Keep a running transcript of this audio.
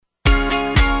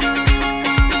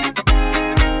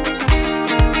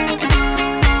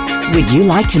Would you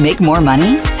like to make more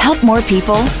money, help more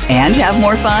people, and have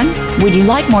more fun? Would you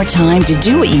like more time to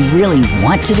do what you really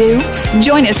want to do?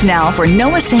 Join us now for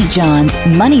Noah St. John's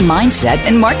Money Mindset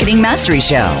and Marketing Mastery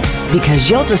Show, because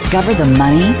you'll discover the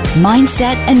money,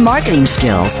 mindset, and marketing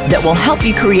skills that will help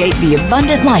you create the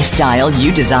abundant lifestyle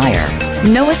you desire.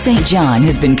 Noah St. John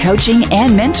has been coaching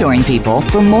and mentoring people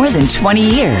for more than 20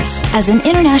 years. As an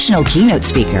international keynote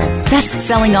speaker,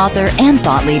 best-selling author, and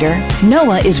thought leader,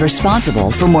 Noah is responsible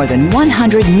for more than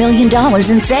 $100 million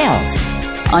in sales.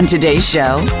 On today's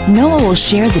show, Noah will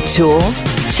share the tools,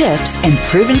 tips, and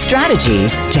proven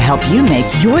strategies to help you make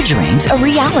your dreams a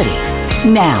reality.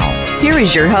 Now, here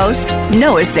is your host,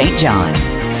 Noah St. John.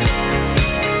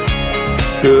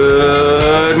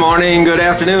 Good morning, good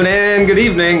afternoon, and good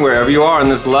evening, wherever you are on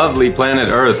this lovely planet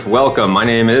Earth. Welcome. My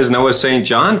name is Noah St.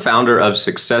 John, founder of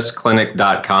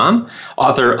SuccessClinic.com,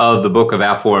 author of the Book of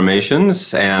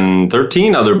Affirmations and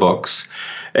 13 other books,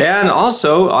 and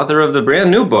also author of the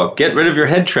brand new book, Get Rid of Your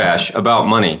Head Trash About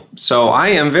Money. So I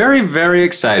am very, very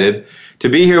excited to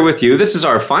be here with you. This is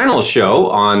our final show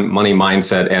on money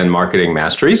mindset and marketing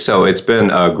mastery. So it's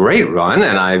been a great run,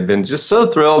 and I've been just so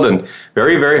thrilled and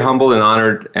very, very humbled and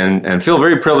honored and feel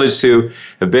very privileged to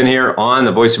have been here on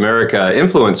the Voice America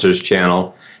Influencers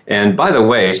channel. And by the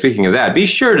way, speaking of that, be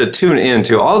sure to tune in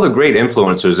to all the great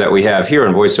influencers that we have here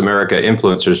on Voice America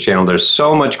Influencers channel. There's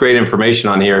so much great information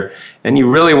on here, and you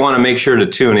really want to make sure to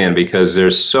tune in because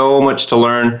there's so much to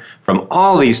learn from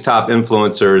all these top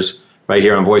influencers right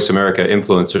here on Voice America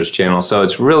Influencers channel. So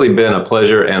it's really been a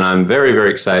pleasure, and I'm very, very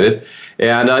excited.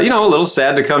 And, a little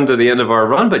sad to come to the end of our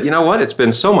run, but you know what? It's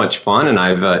been so much fun, and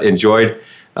I've enjoyed,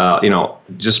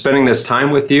 just spending this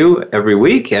time with you every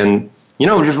week. And,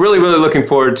 just really, really looking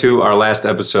forward to our last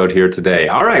episode here today.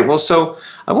 All right. Well, so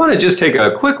I want to just take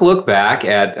a quick look back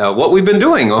at what we've been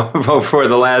doing for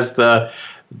the last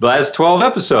 12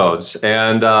 episodes.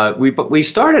 And we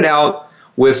started out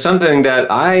with something that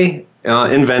I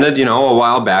invented, a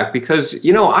while back because,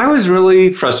 I was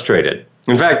really frustrated.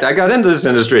 In fact, I got into this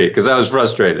industry because I was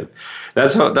frustrated.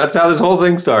 That's how this whole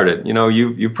thing started.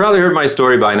 You probably heard my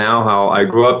story by now, how I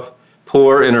grew up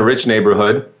poor in a rich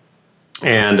neighborhood.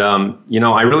 And,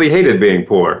 I really hated being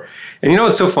poor. And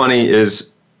what's so funny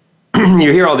is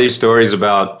you hear all these stories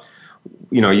about,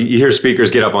 you hear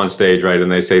speakers get up on stage, right?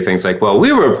 And they say things like, well,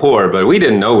 we were poor, but we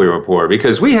didn't know we were poor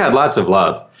because we had lots of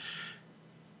love.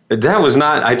 That was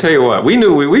not, I tell you what, we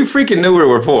freaking knew we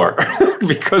were poor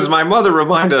because my mother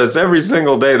reminded us every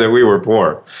single day that we were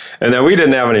poor and that we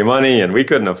didn't have any money and we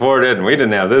couldn't afford it and we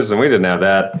didn't have this and we didn't have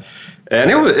that.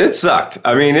 And it sucked.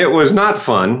 I mean, it was not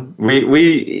fun.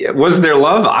 Was there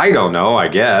love? I don't know, I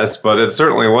guess, but it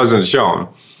certainly wasn't shown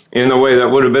in the way that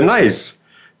would have been nice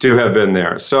to have been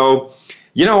there. So,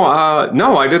 no,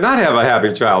 I did not have a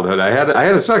happy childhood. I had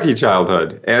a sucky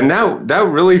childhood. And that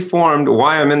really formed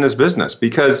why I'm in this business,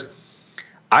 because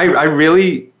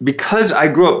because I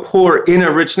grew up poor in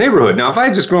a rich neighborhood. Now, if I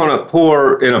had just grown up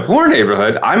poor in a poor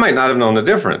neighborhood, I might not have known the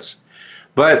difference.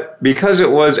 But because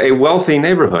it was a wealthy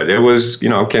neighborhood, it was,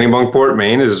 Kennebunkport,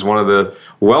 Maine is one of the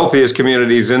wealthiest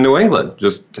communities in New England.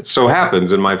 Just so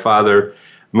happens. And my father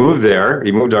moved there.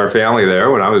 He moved our family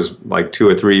there when I was like 2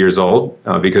 or 3 years old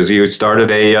because he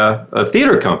started a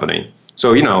theater company.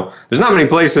 So, there's not many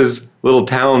places, little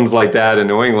towns like that in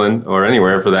New England or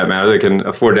anywhere for that matter, that can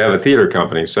afford to have a theater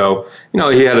company. So,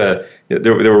 he had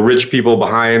there were rich people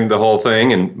behind the whole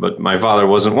thing, but my father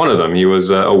wasn't one of them. He was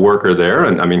a worker there.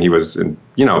 And I mean, he was, kind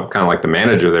of like the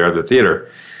manager there of the theater.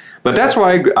 But that's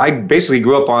why I basically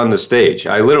grew up on the stage.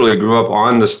 I literally grew up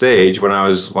on the stage when I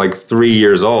was like 3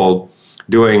 years old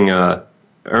doing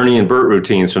Ernie and Bert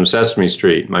routines from Sesame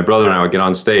Street. My brother and I would get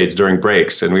on stage during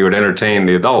breaks, and we would entertain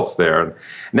the adults there. And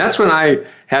that's when I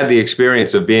had the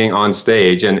experience of being on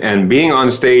stage. And being on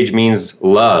stage means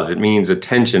love. It means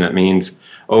attention. It means,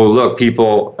 oh, look,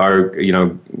 people are,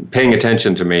 paying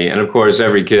attention to me. And, of course,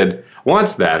 every kid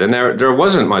wants that. And there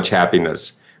wasn't much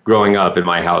happiness growing up in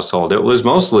my household. It was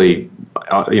mostly,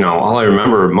 all I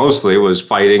remember mostly was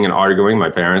fighting and arguing,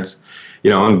 my parents,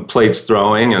 and plates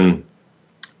throwing, and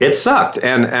it sucked.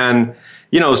 And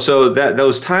so that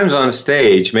those times on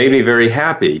stage made me very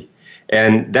happy.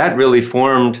 And that really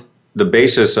formed the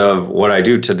basis of what I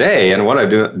do today and what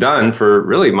I've done for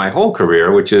really my whole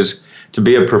career, which is to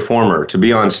be a performer, to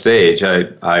be on stage.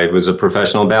 I was a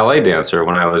professional ballet dancer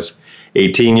when I was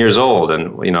 18 years old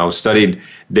and, studied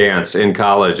dance in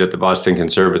college at the Boston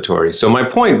Conservatory. So my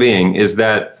point being is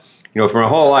that, for my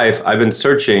whole life, I've been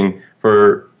searching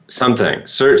for something,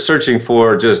 searching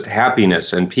for just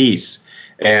happiness and peace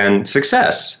and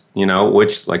success,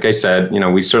 which, like I said,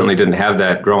 we certainly didn't have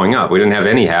that growing up. We didn't have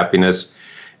any happiness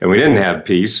and we didn't have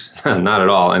peace, not at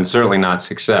all, and certainly not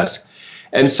success.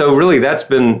 And so really that's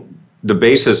been the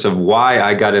basis of why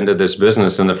I got into this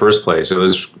business in the first place. It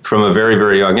was from a very,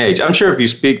 very young age. I'm sure if you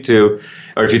speak to,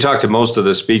 or if you talk to most of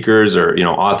the speakers or,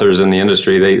 authors in the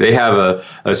industry, they have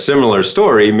a similar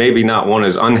story, maybe not one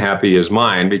as unhappy as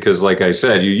mine, because like I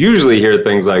said, you usually hear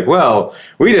things like, well,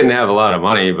 we didn't have a lot of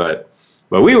money, but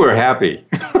we were happy.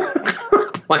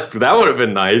 Like, that would have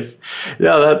been nice.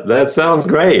 Yeah, that sounds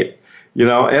great.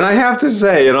 And I have to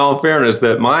say, in all fairness,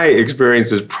 that my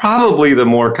experience is probably the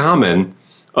more common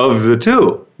of the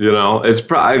two.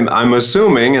 I'm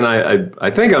assuming, and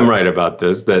I think I'm right about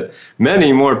this, that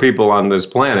many more people on this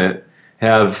planet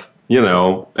have,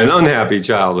 an unhappy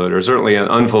childhood, or certainly an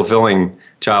unfulfilling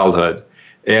childhood.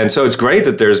 And so it's great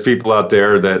that there's people out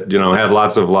there that, have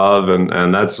lots of love,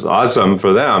 and that's awesome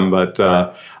for them. But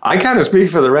I kind of speak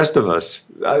for the rest of us,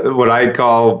 what I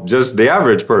call just the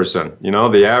average person,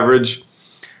 the average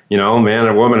man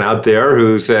or woman out there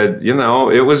who said,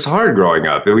 it was hard growing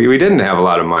up. We didn't have a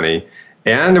lot of money,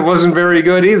 and it wasn't very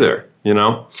good either,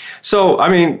 So,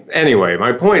 anyway,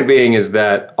 my point being is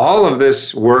that all of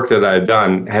this work that I've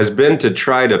done has been to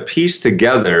try to piece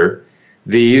together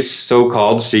these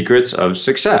so-called secrets of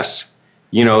success,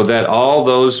 that all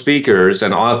those speakers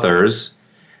and authors,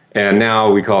 and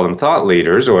now we call them thought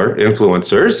leaders or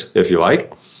influencers, if you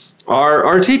like,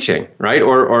 are teaching, right,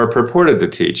 or purported to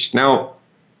teach. Now,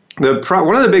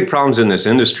 one of the big problems in this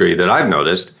industry that I've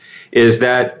noticed is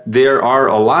that there are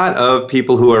a lot of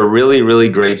people who are really, really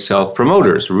great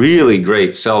self-promoters, really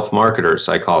great self-marketers,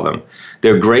 I call them.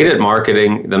 They're great at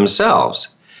marketing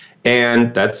themselves,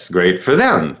 and that's great for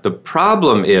them. The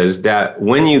problem is that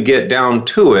when you get down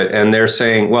to it and they're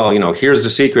saying, well, here's the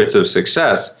secrets of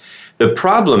success, the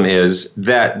problem is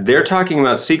that they're talking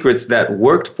about secrets that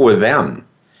worked for them.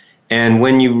 And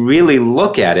when you really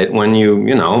look at it,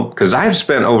 because I've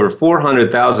spent over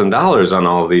 $400,000 on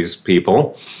all of these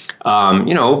people,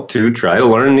 to try to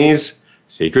learn these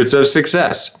secrets of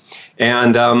success.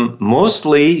 And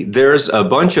mostly there's a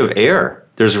bunch of air.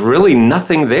 There's really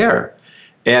nothing there.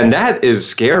 And that is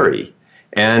scary.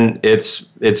 And it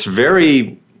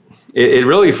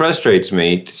really frustrates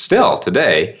me still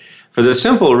today, for the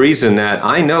simple reason that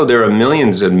I know there are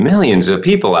millions and millions of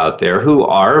people out there who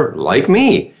are like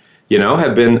me,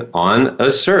 have been on a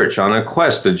search, on a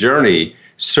quest, a journey,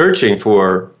 searching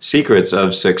for secrets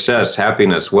of success,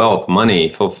 happiness, wealth, money,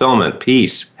 fulfillment,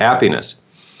 peace, happiness.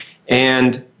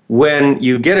 And when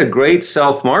you get a great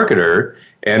self-marketer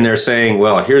and they're saying,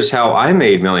 well, here's how I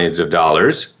made millions of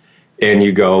dollars, and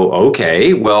you go,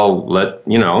 okay, well,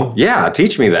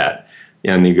 teach me that.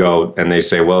 And you go, and they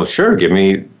say, well, sure, give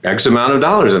me X amount of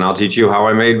dollars and I'll teach you how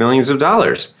I made millions of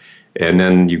dollars. And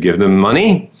then you give them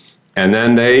money, and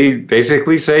then they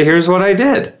basically say, here's what I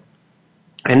did.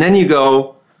 And then you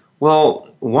go, well,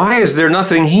 why is there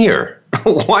nothing here?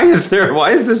 Why is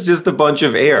this just a bunch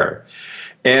of air?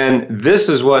 And this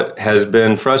is what has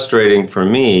been frustrating for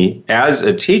me as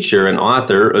a teacher, an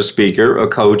author, a speaker, a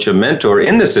coach, a mentor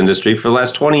in this industry for the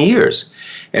last 20 years.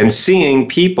 And seeing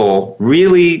people,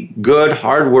 really good,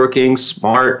 hardworking,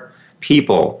 smart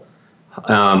people,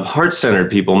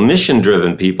 heart-centered people,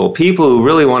 mission-driven people who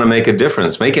really want to make a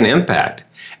difference, make an impact.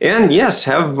 And yes,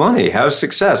 have money, have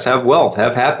success, have wealth,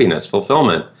 have happiness,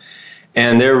 fulfillment.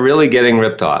 And they're really getting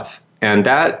ripped off. And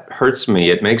that hurts me.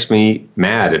 It makes me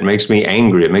mad. It makes me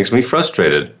angry. It makes me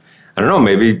frustrated. I don't know,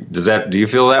 maybe do you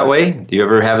feel that way? Do you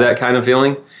ever have that kind of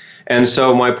feeling? And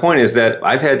so my point is that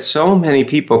I've had so many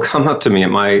people come up to me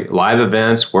at my live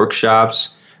events,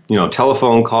 workshops,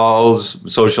 telephone calls,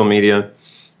 social media,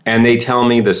 and they tell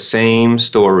me the same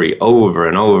story over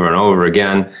and over and over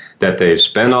again, that they've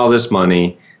spent all this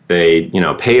money, they,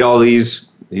 paid all these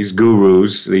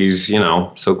gurus, these,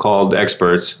 so-called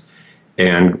experts,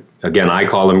 and again, I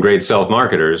call them great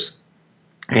self-marketers,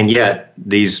 and yet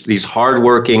these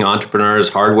hardworking entrepreneurs,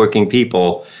 hardworking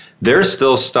people, they're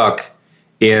still stuck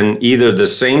in either the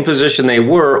same position they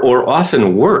were or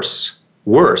often worse,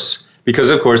 because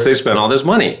of course they spent all this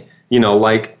money,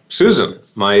 like Susan,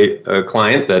 my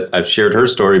client that I've shared her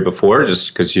story before,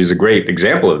 just because she's a great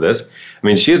example of this. I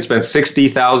mean, she had spent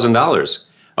 $60,000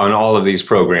 on all of these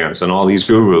programs and all these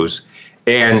gurus,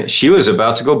 and she was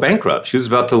about to go bankrupt. She was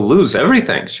about to lose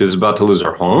everything. She was about to lose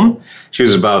her home. She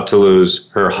was about to lose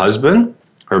her husband,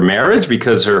 her marriage,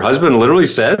 because her husband literally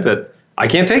said that, I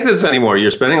can't take this anymore.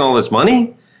 You're spending all this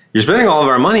money. You're spending all of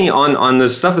our money on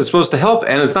this stuff that's supposed to help,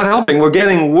 and it's not helping. We're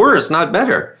getting worse, not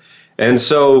better. And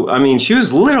so, she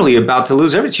was literally about to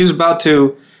lose everything. She was about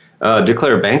to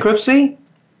declare bankruptcy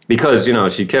because,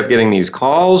 she kept getting these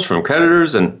calls from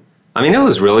creditors. And, it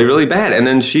was really, really bad. And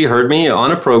then she heard me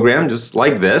on a program just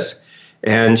like this.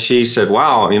 And she said,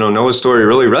 wow, Noah's story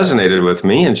really resonated with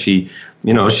me. And she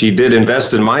did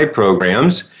invest in my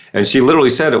programs. And she literally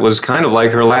said it was kind of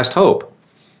like her last hope.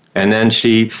 And then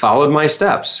she followed my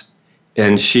steps.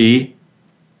 And she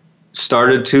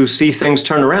started to see things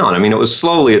turn around. I mean, it was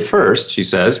slowly at first, she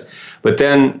says. But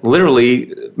then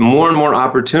literally more and more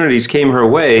opportunities came her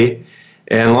way.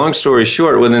 And long story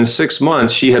short, within 6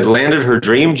 months, she had landed her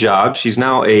dream job. She's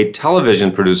now a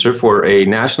television producer for a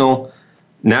national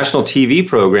TV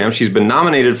program. She's been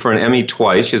nominated for an Emmy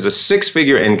twice. She has a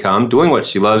 6-figure income, doing what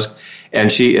she loves. And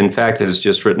she, in fact, has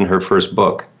just written her first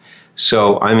book.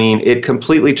 So, I mean, it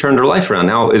completely turned her life around.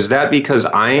 Now, is that because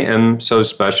I am so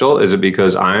special? Is it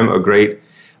because I'm a great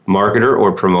marketer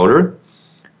or promoter?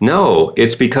 No,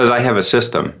 it's because I have a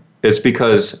system. It's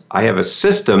because I have a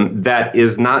system that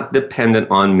is not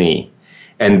dependent on me.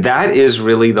 And that is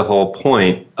really the whole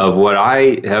point of what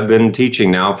I have been teaching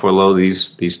now for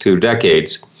these 2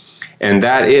 decades. And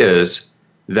that is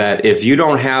that if you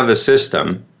don't have a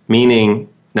system, meaning,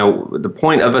 now the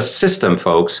point of a system,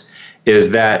 folks,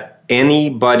 is that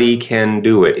anybody can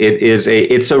do it.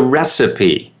 It's a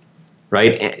recipe,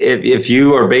 right? If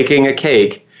you are baking a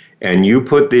cake and you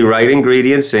put the right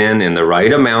ingredients in the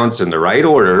right amounts, in the right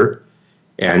order,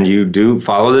 and you do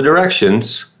follow the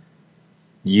directions,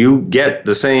 you get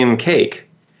the same cake.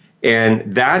 And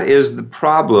that is the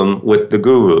problem with the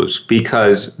gurus,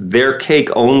 because their cake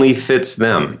only fits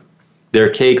them.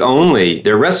 Their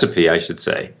recipe, I should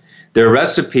say. Their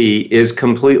recipe is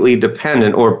completely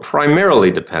dependent, or primarily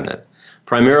dependent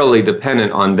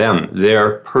on them,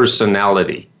 their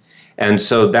personality. And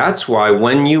so that's why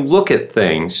when you look at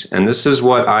things, and this is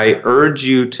what I urge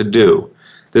you to do,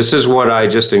 this is what I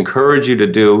just encourage you to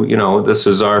do. This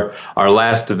is our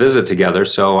last visit together,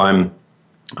 so I'm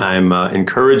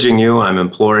encouraging you, I'm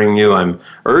imploring you, I'm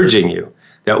urging you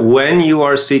that when you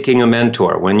are seeking a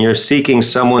mentor, when you're seeking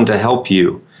someone to help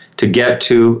you to get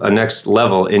to a next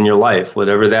level in your life,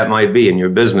 whatever that might be, in your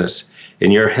business,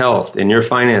 in your health, in your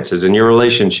finances, in your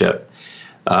relationship,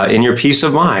 in your peace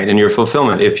of mind, in your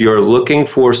fulfillment, if you're looking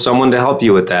for someone to help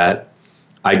you with that,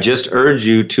 I just urge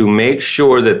you to make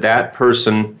sure that that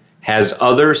person has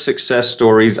other success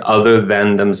stories other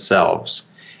than themselves.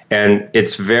 And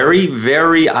it's very,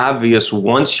 very obvious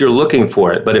once you're looking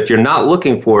for it. But if you're not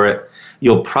looking for it,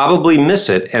 you'll probably miss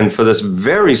it. And for this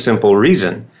very simple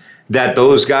reason, that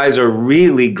those guys are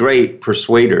really great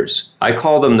persuaders. I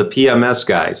call them the PMS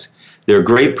guys. They're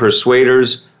great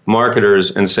persuaders,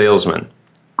 marketers, and salesmen.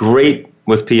 Great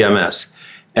with PMS.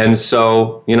 And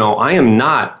so, I am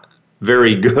not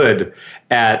very good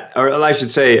at, or I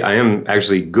should say I am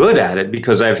actually good at it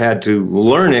because I've had to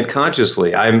learn it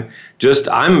consciously. I'm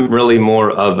really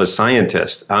more of a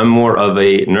scientist. I'm more of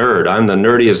a nerd. I'm the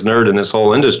nerdiest nerd in this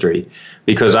whole industry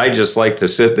because I just like to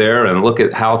sit there and look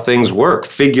at how things work,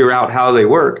 figure out how they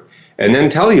work, and then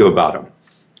tell you about them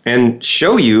and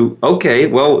show you, okay,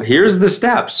 well, here's the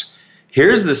steps.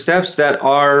 Here's the steps that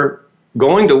are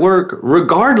going to work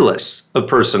regardless of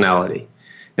personality.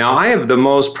 Now, I have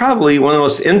probably one of the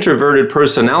most introverted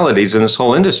personalities in this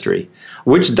whole industry,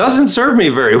 which doesn't serve me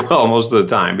very well most of the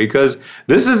time because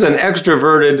this is an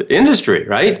extroverted industry,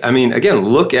 right? I mean, again,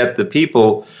 look at the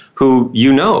people who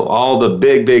all the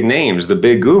big names, the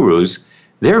big gurus.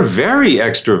 They're very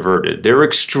extroverted. They're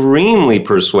extremely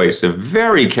persuasive,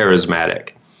 very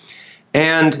charismatic.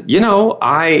 And,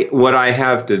 what I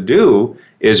have to do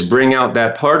is bring out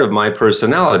that part of my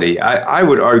personality. I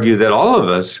would argue that all of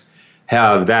us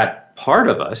have that part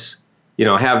of us,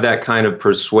 have that kind of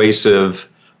persuasive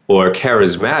or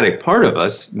charismatic part of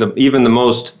us, even the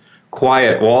most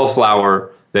quiet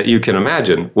wallflower that you can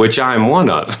imagine, which I'm one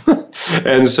of.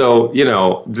 And so,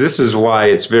 this is why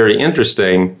it's very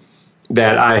interesting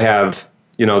that I have,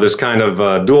 this kind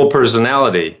of dual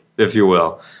personality, if you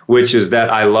will, which is that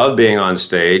I love being on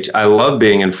stage. I love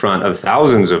being in front of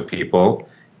thousands of people.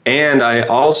 And I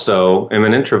also am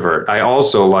an introvert. I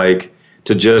also like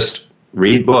to just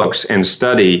read books and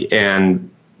study and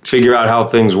figure out how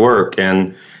things work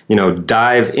and,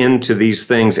 dive into these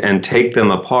things and take them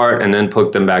apart and then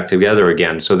put them back together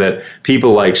again so that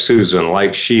people like Susan,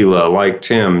 like Sheila, like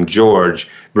Tim, George,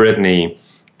 Brittany,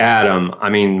 Adam,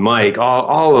 Mike,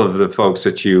 all of the folks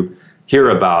that you hear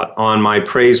about on my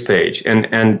praise page.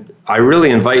 And I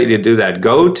really invite you to do that.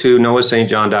 Go to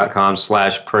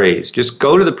noahstjohn.com/praise. Just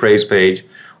go to the praise page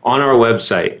on our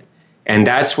website. And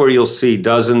that's where you'll see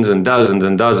dozens and dozens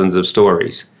and dozens of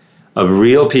stories of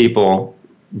real people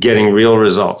getting real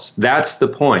results. That's the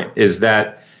point, is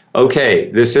that, okay,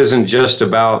 this isn't just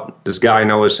about this guy,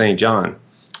 Noah St. John.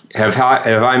 Have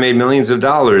I made millions of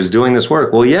dollars doing this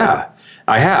work? Well, yeah,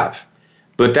 I have.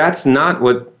 But that's not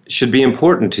what should be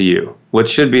important to you? What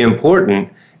should be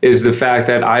important is the fact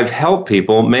that I've helped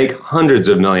people make hundreds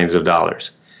of millions of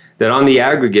dollars. That on the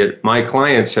aggregate, my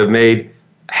clients have made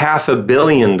 $500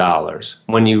 million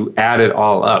when you add it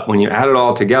all up. When you add it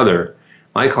all together,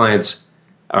 my clients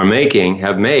have made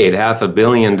 $500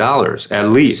 million at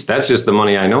least. That's just the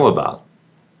money I know about.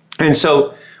 And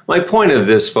so my point of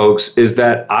this, folks, is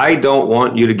that I don't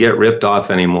want you to get ripped off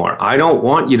anymore. I don't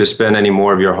want you to spend any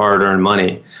more of your hard-earned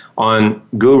money on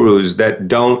gurus that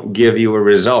don't give you a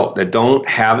result, that don't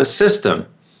have a system.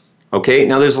 Okay,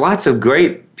 now there's lots of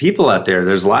great people out there.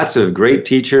 There's lots of great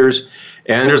teachers,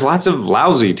 and there's lots of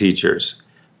lousy teachers.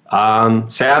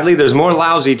 Sadly, there's more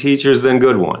lousy teachers than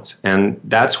good ones. And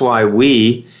that's why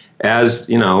we, as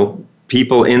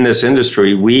people in this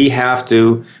industry, we have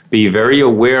to be very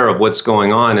aware of what's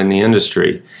going on in the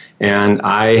industry. And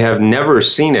I have never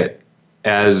seen it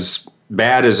as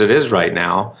bad as it is right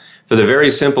now, for the very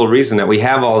simple reason that we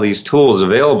have all these tools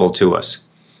available to us.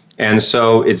 And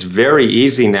so it's very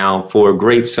easy now for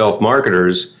great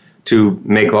self-marketers to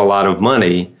make a lot of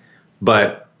money,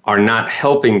 but are not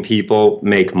helping people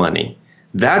make money.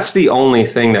 That's the only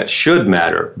thing that should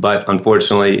matter, but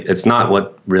unfortunately, it's not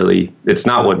what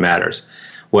matters.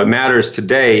 What matters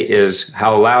today is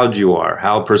how loud you are,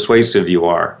 how persuasive you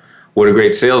are, what a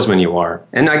great salesman you are.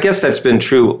 And I guess that's been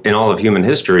true in all of human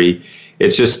history.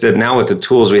 It's just that now with the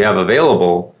tools we have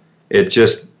available, it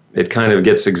kind of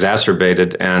gets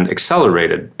exacerbated and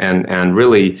accelerated, and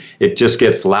really it just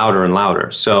gets louder and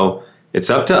louder. So it's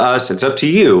up to us, it's up to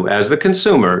you as the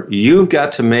consumer. You've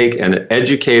got to make an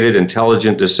educated,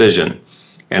 intelligent decision.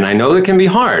 And I know that can be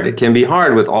hard. It can be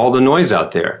hard with all the noise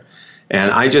out there. And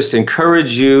I just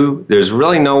encourage you, there's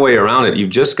really no way around it. You've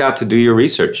just got to do your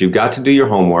research. You've got to do your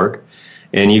homework.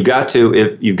 And you've got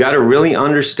to really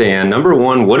understand, number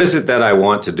one, what is it that I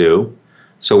want to do?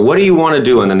 So what do you want to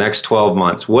do in the next 12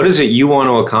 months? What is it you want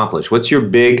to accomplish? What's your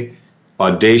big,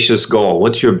 audacious goal?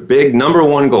 What's your big number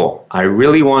one goal? I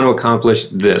really want to accomplish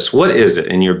this. What is it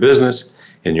in your business,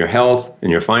 in your health,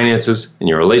 in your finances, in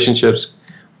your relationships?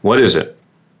 What is it?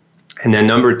 And then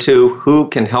number two, who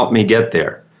can help me get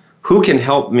there? Who can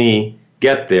help me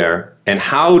get there? And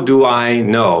how do I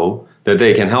know that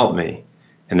they can help me?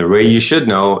 And the way you should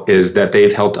know is that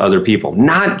they've helped other people,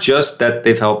 not just that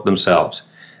they've helped themselves.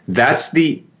 That's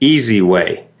the easy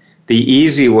way. The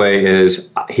easy way is,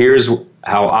 here's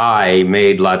how I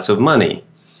made lots of money.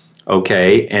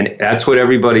 Okay, and that's what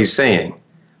everybody's saying.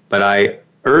 But I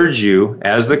urge you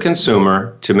as the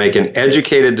consumer to make an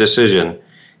educated decision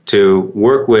to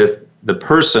work with the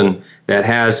person that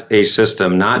has a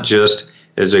system, not just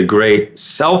as a great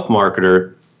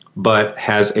self-marketer, but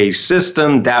has a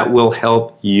system that will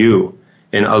help you.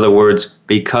 In other words,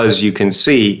 because you can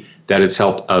see that it's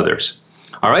helped others.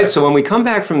 All right, so when we come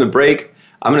back from the break,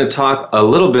 I'm going to talk a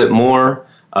little bit more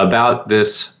about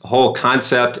this whole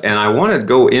concept, and I want to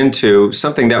go into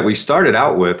something that we started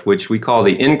out with, which we call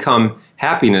the income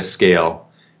happiness scale.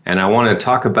 And I want to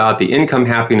talk about the income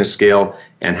happiness scale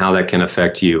and how that can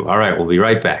affect you. All right, we'll be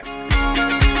right back.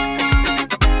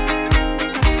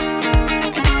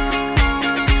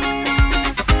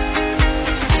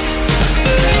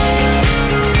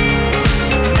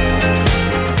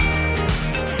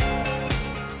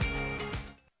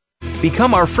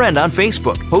 Become our friend on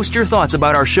Facebook. Post your thoughts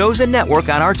about our shows and network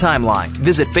on our timeline.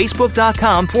 Visit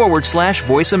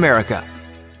Facebook.com/Voice America.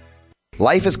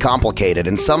 Life is complicated,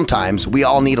 and sometimes we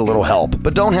all need a little help,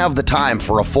 but don't have the time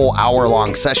for a full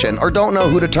hour-long session or don't know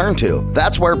who to turn to.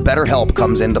 That's where BetterHelp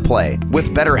comes into play.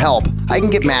 With BetterHelp, I can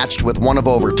get matched with one of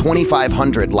over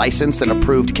 2,500 licensed and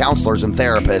approved counselors and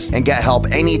therapists and get help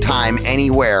anytime,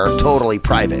 anywhere, totally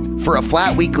private. For a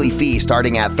flat weekly fee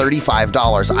starting at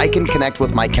 $35, I can connect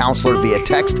with my counselor via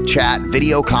text, chat,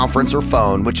 video conference, or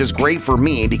phone, which is great for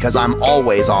me because I'm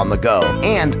always on the go.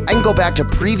 And I can go back to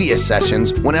previous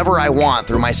sessions whenever I want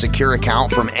through my secure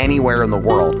account from anywhere in the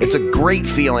world. It's a great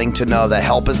feeling to know that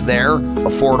help is there,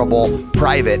 affordable,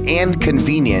 private, and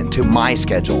convenient to my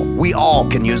schedule. We all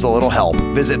can use a little help.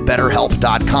 Visit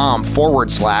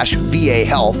BetterHelp.com/VA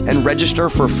Health and register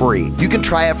for free. You can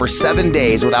try it for 7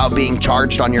 days without being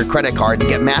charged on your credit card and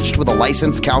get matched with a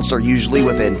licensed counselor usually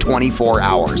within 24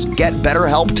 hours. Get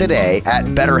BetterHelp today at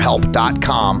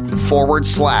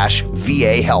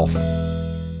BetterHelp.com/VA Health.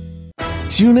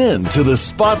 Tune in to The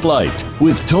Spotlight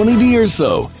with Tony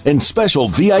D'Urso and special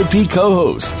VIP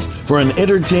co-hosts for an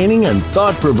entertaining and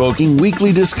thought-provoking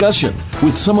weekly discussion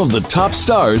with some of the top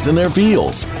stars in their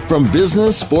fields, from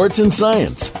business, sports, and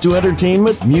science to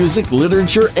entertainment, music,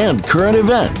 literature, and current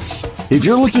events. If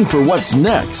you're looking for what's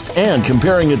next and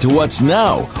comparing it to what's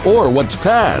now or what's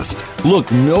past,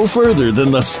 Look no further than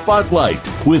The Spotlight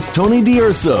with Tony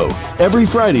D'Urso every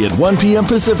Friday at 1 p.m.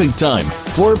 Pacific Time,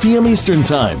 4 p.m. Eastern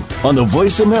Time on the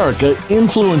Voice America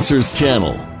Influencers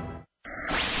Channel.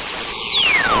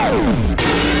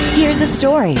 Hear the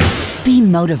stories. Be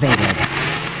motivated.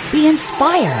 Be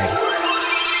inspired.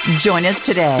 Join us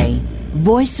today.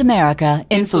 Voice America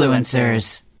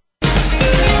Influencers.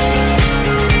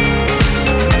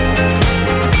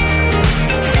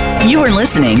 You are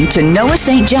listening to Noah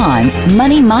St. John's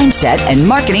Money Mindset and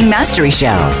Marketing Mastery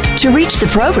Show. To reach the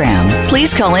program,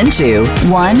 please call into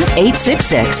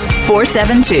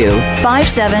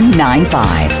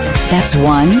 1-866-472-5795. That's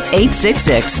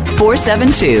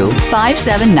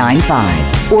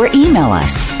 1-866-472-5795. Or email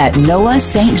us at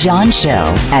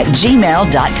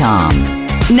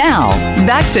noahstjohnshow@gmail.com. Now,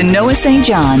 back to Noah St.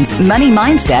 John's Money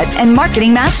Mindset and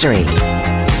Marketing Mastery.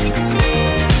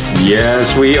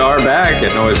 Yes, we are back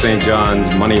at Noah St. John's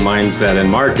Money Mindset and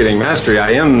Marketing Mastery.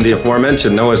 I am the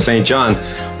aforementioned Noah St. John.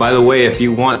 By the way, if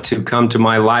you want to come to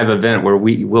my live event where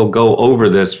we will go over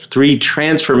this 3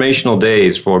 transformational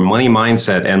days for money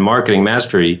mindset and marketing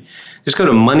mastery, just go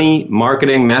to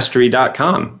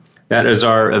moneymarketingmastery.com. That is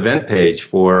our event page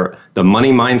for the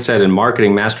Money Mindset and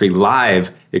Marketing Mastery live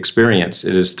experience.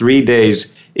 It is 3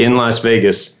 days in Las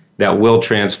Vegas that will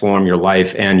transform your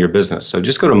life and your business. So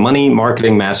just go to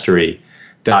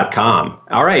moneymarketingmastery.com.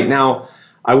 All right, now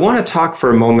I want to talk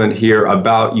for a moment here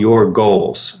about your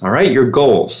goals. All right, your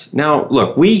goals. Now,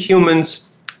 look, we humans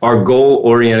are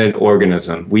goal-oriented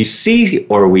organism. We see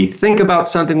or we think about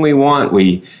something we want.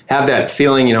 We have that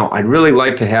feeling, I'd really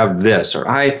like to have this, or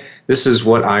this is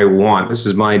what I want. This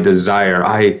is my desire.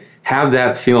 I have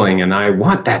that feeling and I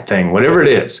want that thing, whatever it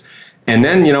is. And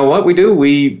then, what we do?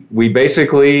 We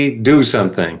basically do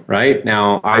something, right?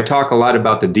 Now, I talk a lot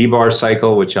about the D-bar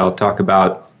cycle, which I'll talk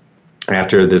about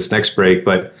after this next break.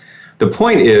 But the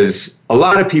point is, a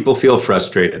lot of people feel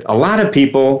frustrated. A lot of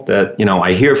people that,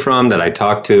 I hear from, that I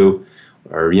talk to,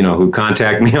 or, who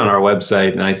contact me on our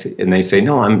website, and they say,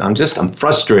 no, I'm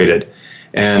frustrated.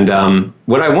 And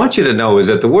what I want you to know is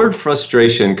that the word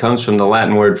frustration comes from the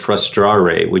Latin word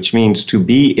frustrare, which means to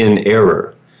be in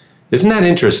error. Isn't that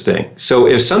interesting? So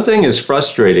if something is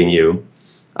frustrating you,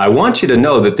 I want you to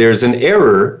know that there's an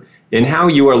error in how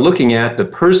you are looking at the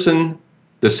person,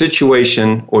 the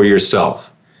situation, or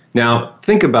yourself. Now,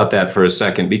 think about that for a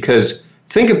second, because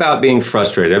think about being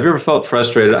frustrated. Have you ever felt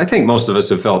frustrated? I think most of us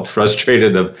have felt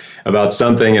frustrated about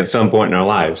something at some point in our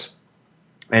lives.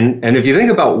 And if you think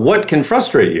about what can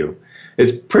frustrate you,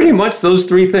 it's pretty much those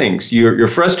 3 things. You're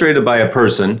frustrated by a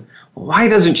person. Why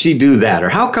doesn't she do that? Or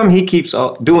how come he keeps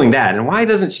doing that? And why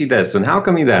doesn't she this? And how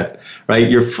come he that? Right?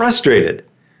 You're frustrated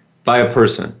by a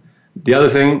person. The other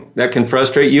thing that can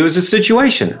frustrate you is a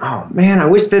situation. Oh, man, I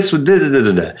wish this would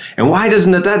da-da-da-da-da. And why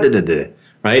doesn't it da-da-da-da?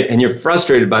 Right? And you're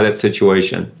frustrated by that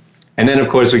situation. And then, of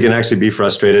course, we can actually be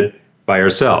frustrated by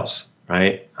ourselves.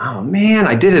 Right? Oh, man,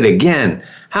 I did it again.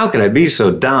 How could I be so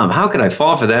dumb? How could I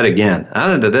fall for that again?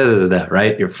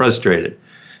 Right? You're frustrated.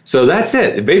 So that's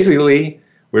it. Basically,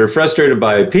 we're frustrated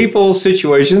by people,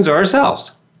 situations, or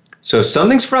ourselves. So if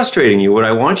something's frustrating you, what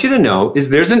I want you to know is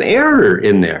there's an error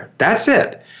in there. That's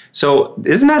it. So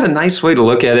isn't that a nice way to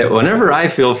look at it? Whenever I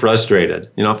feel frustrated,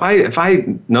 if I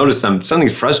notice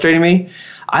something's frustrating me,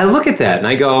 I look at that and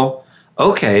I go,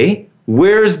 okay,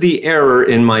 where's the error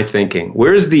in my thinking?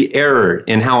 Where's the error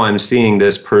in how I'm seeing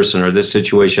this person or this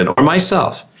situation or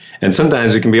myself? And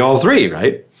sometimes it can be all 3,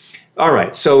 right? All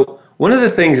right, so one of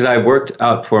the things that I've worked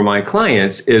out for my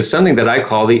clients is something that I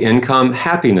call the income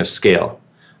happiness scale.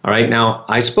 All right, now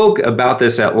I spoke about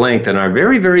this at length in our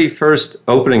very, very first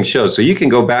opening show. So you can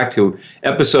go back to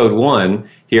episode 1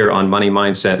 here on Money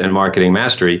Mindset and Marketing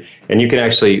Mastery, and you can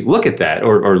actually look at that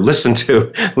or listen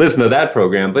to that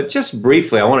program. But just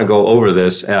briefly, I want to go over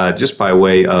this just by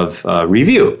way of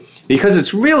review, because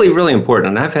it's really, really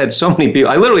important. And I've had so many people.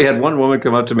 I literally had one woman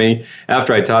come up to me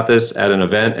after I taught this at an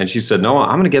event, and she said, "Noah,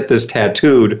 I'm going to get this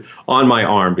tattooed on my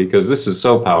arm because this is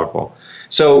so powerful."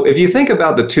 So if you think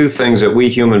about the 2 things that we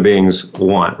human beings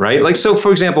want, right? Like, so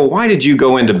for example, why did you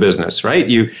go into business, right?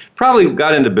 You probably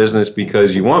got into business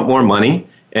because you want more money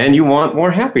and you want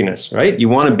more happiness, right? You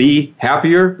want to be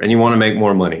happier and you want to make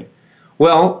more money.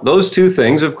 Well, those 2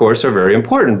 things, of course, are very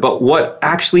important. But what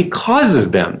actually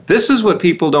causes them, this is what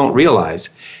people don't realize,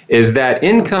 is that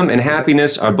income and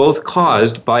happiness are both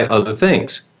caused by other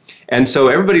things. And so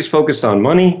everybody's focused on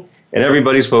money and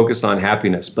everybody's focused on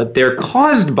happiness, but they're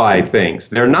caused by things.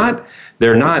 They're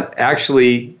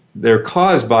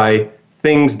caused by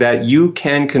things that you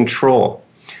can control.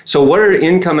 So what are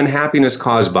income and happiness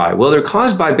caused by? Well, they're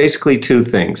caused by basically 2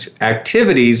 things,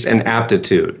 activities and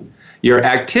aptitude. Your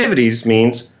activities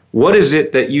means what is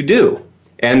it that you do?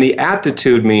 And the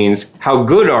aptitude means how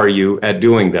good are you at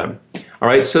doing them? All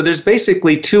right, so there's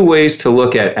basically two ways to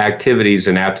look at activities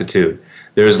and aptitude.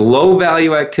 There's low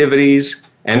value activities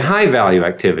and high value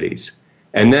activities.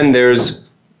 And then there's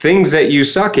things that you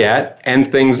suck at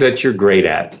and things that you're great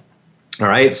at. All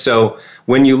right, so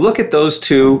when you look at those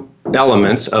two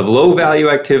elements of low value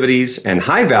activities and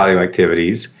high value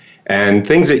activities and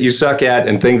things that you suck at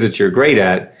and things that you're great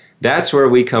at, that's where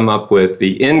we come up with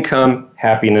the income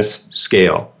happiness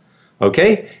scale.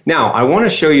 Okay, now I want to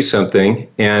show you something,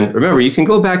 and remember, you can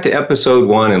go back to episode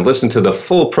 1 and listen to the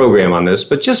full program on this,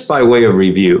 but just by way of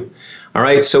review. All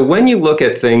right, so when you look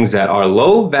at things that are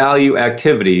low value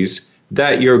activities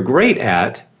that you're great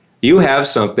at, you have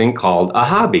something called a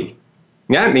hobby.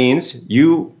 That means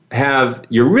you're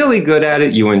really good at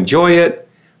it, you enjoy it,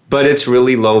 but it's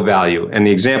really low value. And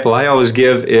the example I always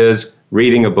give is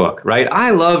reading a book, right?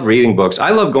 I love reading books.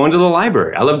 I love going to the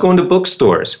library. I love going to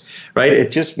bookstores, right?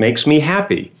 It just makes me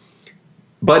happy.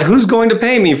 But who's going to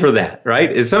pay me for that,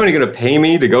 right? Is somebody going to pay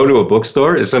me to go to a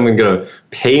bookstore? Is someone going to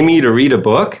pay me to read a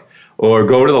book or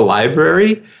go to the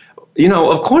library?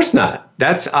 Of course not.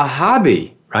 That's a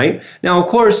hobby, right? Now, of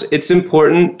course, it's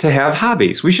important to have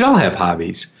hobbies. We should all have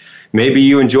hobbies. Maybe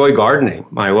you enjoy gardening.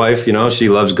 My wife, she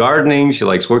loves gardening. She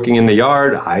likes working in the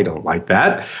yard. I don't like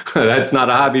that. That's not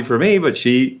a hobby for me, but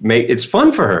it's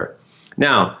fun for her.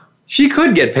 Now, she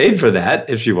could get paid for that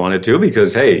if she wanted to,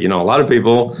 because, hey, a lot of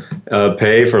people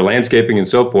pay for landscaping and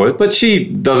so forth, but she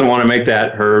doesn't want to make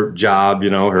that her job,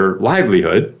 her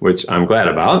livelihood, which I'm glad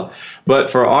about. But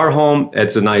for our home,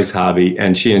 it's a nice hobby,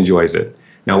 and she enjoys it.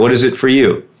 Now, what is it for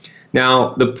you?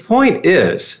 Now, the point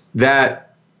is that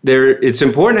it's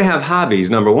important to have hobbies,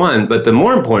 number one, but the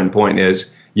more important point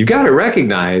is you got to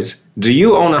recognize, do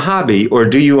you own a hobby or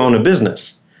do you own a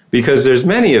business? Because there's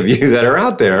many of you that are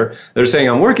out there that are saying,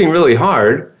 I'm working really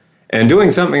hard and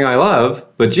doing something I love,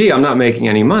 but gee, I'm not making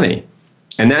any money.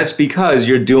 And that's because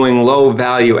you're doing low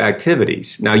value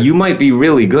activities. Now, you might be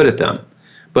really good at them,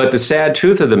 but the sad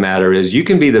truth of the matter is you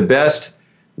can be the best,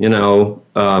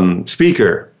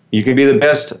 speaker. You can be the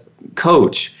best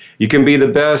coach. You can be the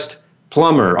best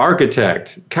plumber,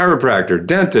 architect, chiropractor,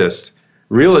 dentist,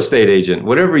 real estate agent,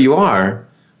 whatever you are.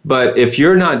 But if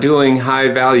you're not doing high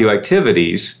value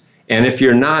activities, and if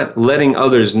you're not letting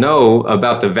others know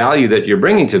about the value that you're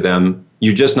bringing to them,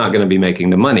 you're just not going to be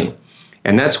making the money.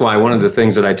 And that's why one of the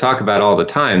things that I talk about all the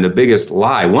time,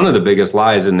 one of the biggest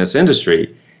lies in this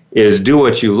industry is do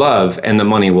what you love and the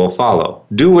money will follow.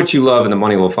 Do what you love and the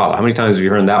money will follow. How many times have you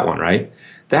heard that one, right?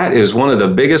 That is one of the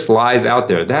biggest lies out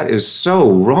there. That is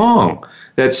so wrong.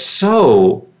 That's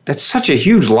such a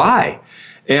huge lie.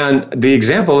 And the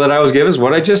example that I always give is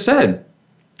what I just said.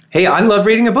 Hey, I love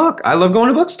reading a book. I love going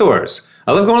to bookstores.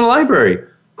 I love going to the library.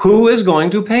 Who is going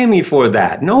to pay me for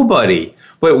that? Nobody.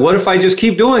 But what if I just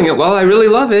keep doing it? Well, I really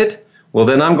love it. Well,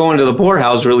 then I'm going to the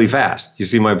poorhouse really fast. You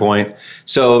see my point?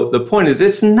 So the point is,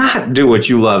 it's not do what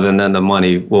you love and then the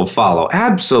money will follow.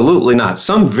 Absolutely not.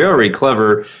 Some very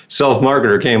clever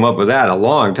self-marketer came up with that a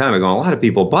long time ago. A lot of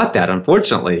people bought that,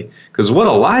 unfortunately, because what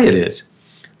a lie it is.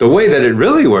 The way that it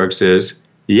really works is,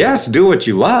 yes, do what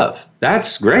you love.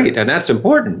 That's great, and that's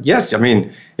important. Yes,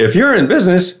 if you're in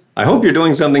business, I hope you're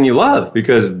doing something you love,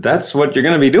 because that's what you're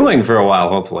going to be doing for a while,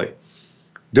 hopefully.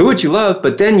 Do what you love,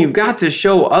 but then you've got to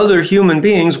show other human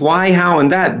beings why, how, and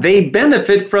that they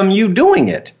benefit from you doing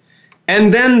it.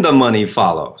 And then the money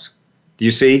follows. Do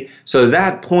you see? So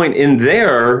that point in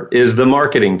there is the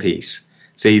marketing piece.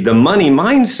 See, the money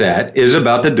mindset is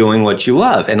about the doing what you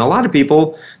love. And a lot of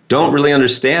people don't really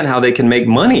understand how they can make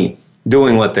money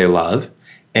doing what they love.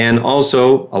 And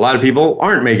also, a lot of people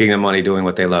aren't making the money doing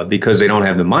what they love because they don't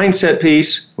have the mindset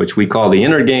piece, which we call the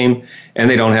inner game, and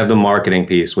they don't have the marketing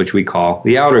piece, which we call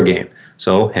the outer game.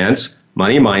 So hence,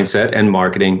 money mindset and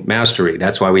marketing mastery.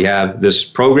 That's why we have this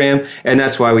program, and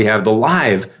that's why we have the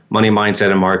live money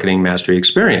mindset and marketing mastery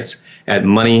experience at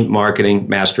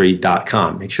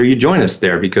moneymarketingmastery.com. Make sure you join us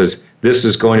there, because this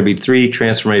is going to be 3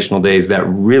 transformational days that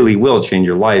really will change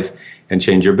your life and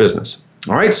change your business.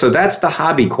 All right, so that's the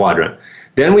hobby quadrant.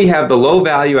 Then we have the low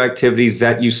value activities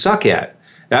that you suck at.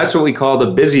 That's what we call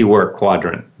the busy work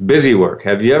quadrant. Busy work.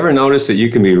 Have you ever noticed that you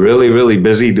can be really, really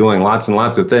busy doing lots and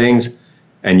lots of things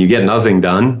and you get nothing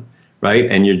done,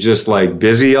 right? And you're just like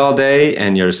busy all day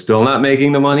and you're still not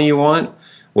making the money you want?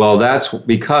 Well, that's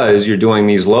because you're doing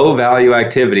these low value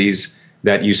activities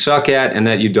that you suck at and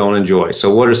that you don't enjoy.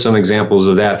 So what are some examples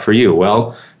of that for you?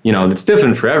 Well, it's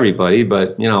different for everybody,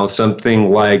 but,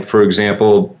 something like, for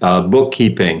example,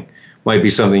 bookkeeping might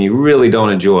be something you really don't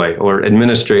enjoy, or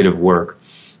administrative work,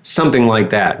 something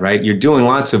like that, right? You're doing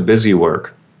lots of busy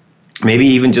work. Maybe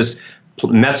even just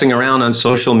messing around on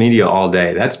social media all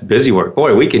day. That's busy work.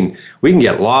 Boy, we can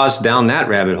get lost down that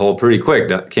rabbit hole pretty quick,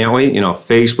 can't we?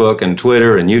 Facebook and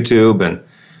Twitter and YouTube and,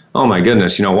 oh my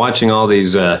goodness, watching all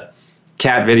these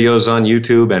cat videos on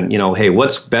YouTube. And, hey,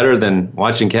 what's better than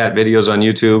watching cat videos on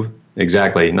YouTube?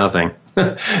 Exactly, nothing.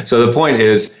 So the point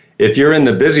is, if you're in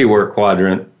the busy work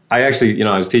quadrant, I actually,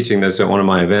 I was teaching this at one of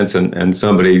my events, and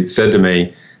somebody said to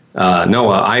me,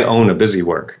 Noah, I own a busy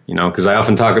work, because I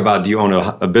often talk about, do you own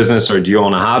a business or do you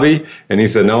own a hobby? And he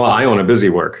said, Noah, I own a busy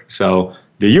work. So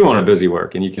do you own a busy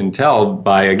work? And you can tell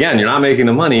by, again, you're not making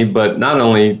the money, but not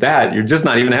only that, you're just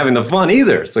not even having the fun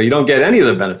either. So you don't get any of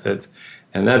the benefits,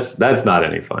 and that's not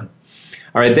any fun.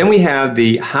 All right, then we have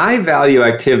the high value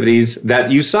activities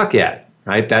that you suck at,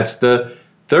 right? That's the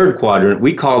third quadrant.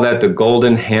 We call that the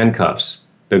golden handcuffs,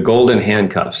 the golden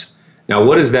handcuffs. Now,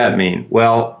 what does that mean?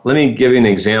 Well, let me give you an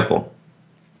example.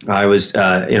 I was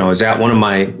at one of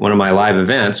my live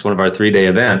events, one of our 3-day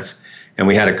events, and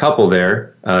we had a couple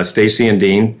there, Stacy and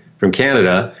Dean from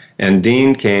Canada, and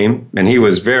Dean came, and he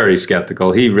was very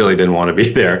skeptical. He really didn't want to be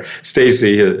there.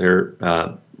 Stacy,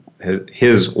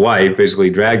 his wife, basically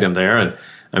dragged him there,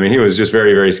 and he was just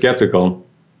very, very skeptical.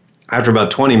 After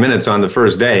about 20 minutes on the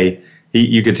first day,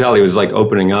 you could tell he was like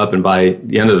opening up, and by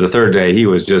the end of the third day, he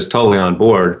was just totally on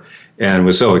board and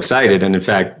was so excited. And in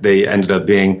fact, they ended up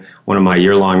being one of my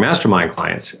year-long mastermind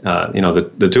clients.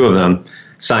 The two of them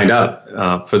signed up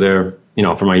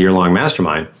for my year-long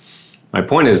mastermind. My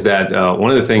point is that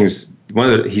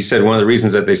he said one of the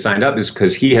reasons that they signed up is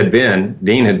because Dean had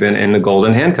been in the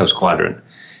golden handcuffs quadrant,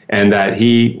 and that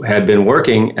he had been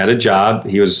working at a job.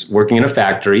 He was working in a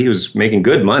factory. He was making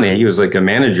good money. He was like a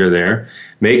manager there,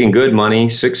 making good money,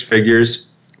 6 figures,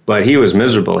 but he was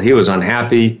miserable. He was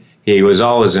unhappy. He was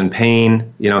always in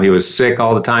pain. He was sick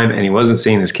all the time, and he wasn't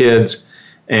seeing his kids.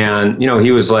 And,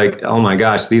 he was like, oh my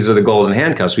gosh, these are the golden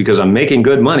handcuffs because I'm making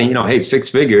good money. Hey, 6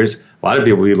 figures. A lot of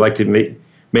people would like to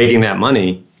making that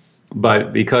money.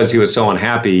 But because he was so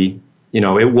unhappy,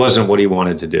 it wasn't what he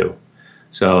wanted to do.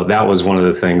 So that was one of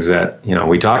the things that,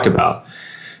 we talked about.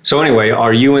 So anyway,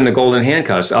 are you in the golden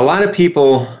handcuffs? A lot of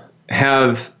people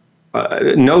have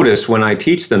noticed when I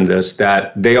teach them this,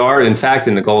 that they are in fact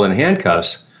in the golden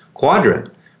handcuffs quadrant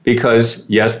because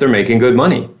yes, they're making good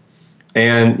money.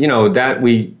 And, that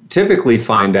we typically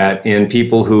find that in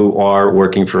people who are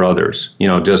working for others,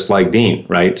 just like Dean,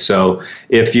 right? So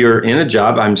if you're in a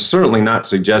job, I'm certainly not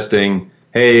suggesting,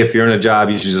 hey, if you're in a job,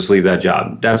 you should just leave that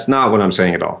job. That's not what I'm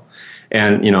saying at all.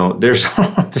 And, there's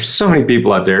so many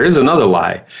people out there. Here's another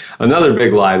lie. Another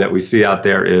big lie that we see out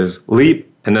there is leap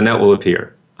and the net will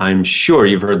appear. I'm sure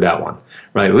you've heard that one,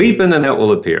 right? Leap and the net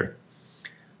will appear.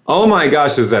 Oh my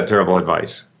gosh, is that terrible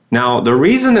advice? Now, the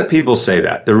reason that people say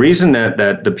that, the reason that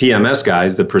the PMS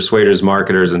guys, the persuaders,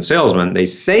 marketers, and salesmen, they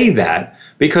say that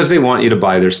because they want you to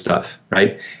buy their stuff,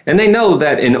 right? And they know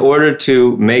that in order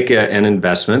to make an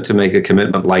investment, to make a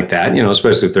commitment like that,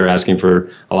 especially if they're asking for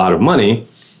a lot of money,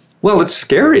 well, it's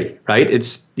scary, right?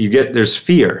 There's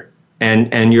fear,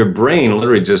 and your brain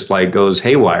literally just like goes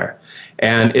haywire.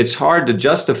 And it's hard to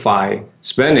justify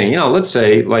spending, let's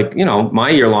say my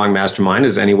year-long mastermind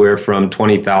is anywhere from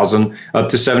 $20,000 up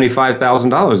to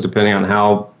 $75,000, depending on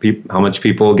how much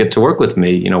people get to work with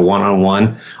me,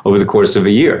 one-on-one over the course of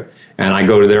a year. And I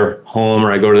go to their home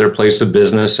or I go to their place of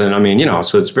business. And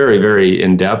so it's very, very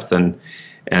in-depth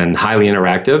and highly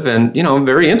interactive and,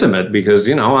 very intimate because,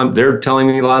 they're telling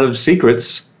me a lot of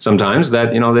secrets sometimes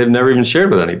that, they've never even shared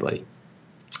with anybody.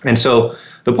 And so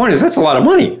the point is that's a lot of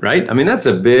money, right? That's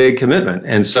a big commitment.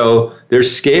 And so they're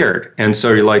scared. And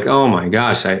so you're like, oh my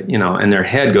gosh, and their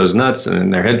head goes nuts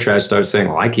and their head starts saying,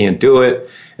 well, I can't do it.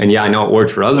 And yeah, I know it worked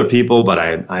for other people, but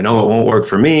I know it won't work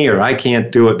for me, or I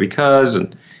can't do it because,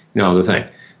 and the thing.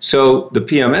 So the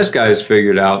PMS guys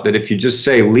figured out that if you just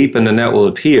say leap and the net will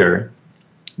appear,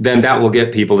 then that will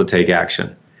get people to take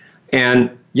action.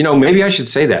 And maybe I should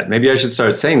say that. Maybe I should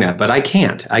start saying that, but I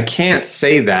can't. I can't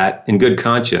say that in good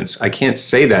conscience. I can't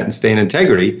say that and stay in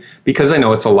integrity because I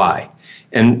know it's a lie.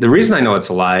 And the reason I know it's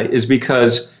a lie is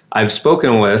because I've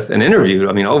spoken with and interviewed,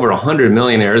 over 100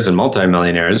 millionaires and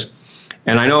multimillionaires,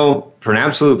 and I know for an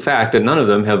absolute fact that none of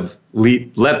them have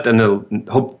leapt and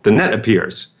hope the net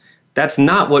appears. That's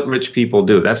not what rich people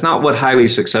do. That's not what highly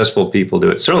successful people do.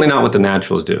 It's certainly not what the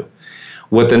naturals do.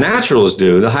 What the naturals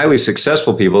do, the highly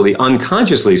successful people, the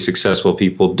unconsciously successful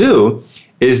people do,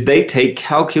 is they take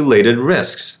calculated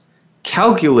risks.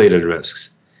 Calculated risks.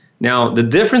 Now, the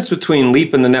difference between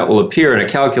leap and the net will appear and a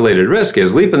calculated risk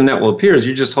is leap and the net will appear is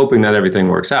you're just hoping that everything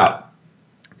works out.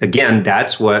 Again,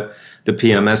 that's what the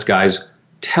PMS guys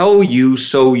tell you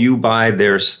so you buy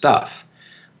their stuff.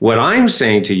 What I'm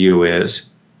saying to you is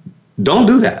don't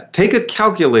do that. Take a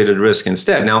calculated risk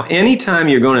instead. Now, anytime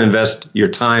you're going to invest your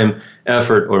time,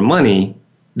 effort, or money,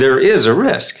 there is a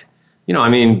risk.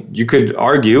 You could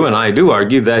argue, and I do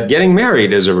argue, that getting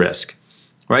married is a risk,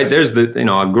 right? There's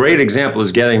a great example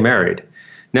is getting married.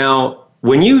 Now,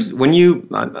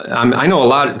 I know a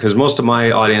lot, because most of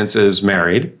my audience is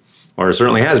married, or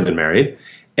certainly has been married.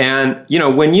 And,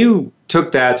 when you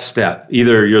took that step,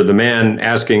 either you're the man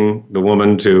asking the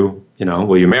woman to,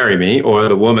 will you marry me? Or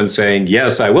the woman saying,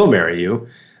 yes, I will marry you.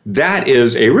 That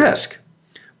is a risk.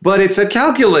 But it's a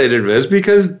calculated risk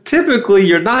because typically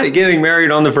you're not getting married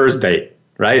on the first date,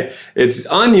 right? It's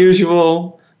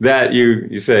unusual that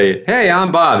you say, hey,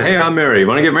 I'm Bob. Hey, I'm Mary.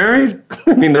 Want to get married?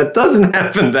 That doesn't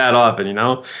happen that often,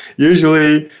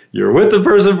 Usually you're with the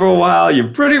person for a while. You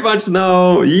pretty much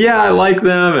know, yeah, I like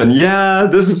them. And yeah,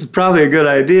 this is probably a good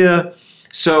idea.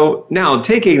 So now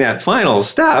taking that final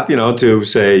step, to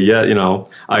say, yeah,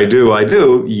 I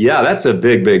do. Yeah, that's a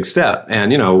big, big step.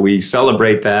 And, we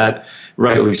celebrate that,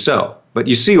 rightly so. But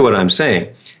you see what I'm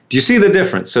saying. Do you see the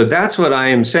difference? So that's what I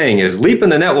am saying is leap in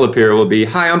the net will appear will be,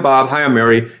 hi, I'm Bob. Hi, I'm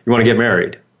Mary. You want to get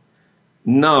married?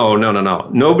 No.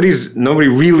 Nobody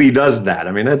really does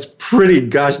that. That's pretty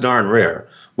gosh darn rare.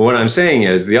 But what I'm saying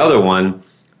is the other one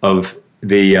of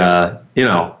the,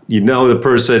 the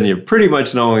person, you're pretty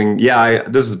much knowing,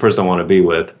 this is the person I want to be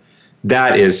with.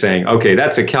 That is saying, okay,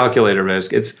 that's a calculated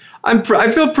risk.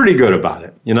 I feel pretty good about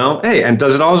it, Hey, and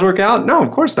does it always work out? No,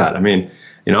 of course not.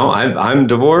 I'm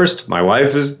divorced. My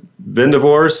wife has been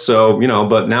divorced. So,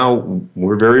 but now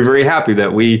we're very, very happy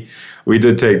that we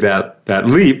did take that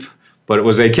leap, but it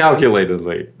was a calculated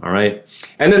leap. All right.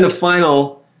 And then the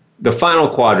final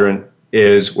quadrant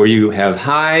is where you have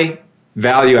high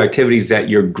value activities that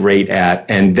you're great at.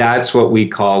 And that's what we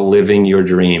call living your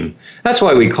dream. That's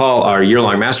why we call our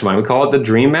year-long mastermind, we call it the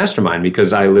Dream Mastermind,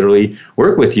 because I literally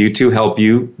work with you to help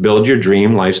you build your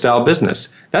dream lifestyle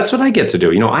business. That's what I get to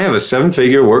do. I have a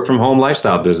 7-figure work-from-home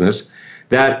lifestyle business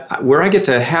where I get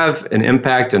to have an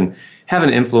impact and have an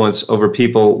influence over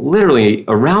people literally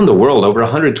around the world, over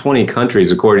 120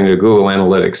 countries, according to Google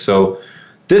Analytics. So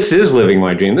this is living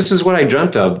my dream. This is what I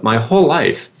dreamt of my whole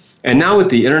life. And now with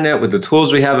the internet, with the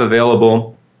tools we have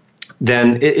available,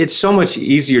 then it's so much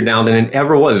easier now than it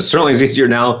ever was. It certainly is easier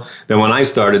now than when I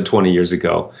started 20 years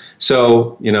ago.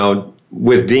 So,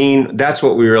 with Dean, that's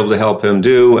what we were able to help him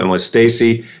do. And with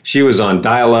Stacy, she was on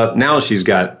dial-up. Now she's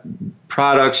got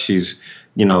products. She's,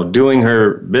 doing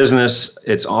her business.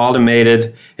 It's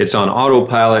automated. It's on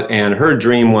autopilot. And her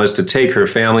dream was to take her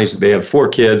family. They have 4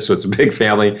 kids, so it's a big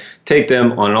family. Take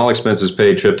them on an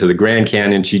all-expenses-paid trip to the Grand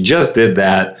Canyon. She just did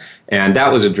that. And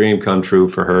that was a dream come true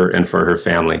for her and for her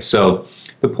family. So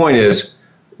the point is,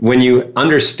 when you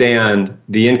understand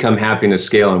the income happiness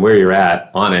scale and where you're at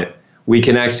on it, we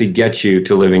can actually get you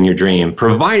to living your dream,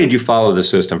 provided you follow the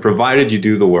system, provided you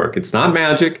do the work. It's not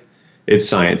magic, it's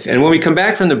science. And when we come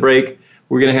back from the break,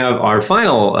 we're going to have our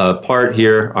final part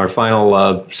here, our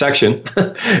final section,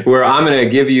 where I'm going to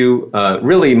give you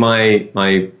really my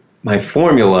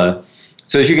formula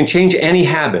so that you can change any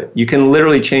habit. You can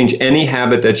literally change any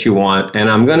habit that you want. And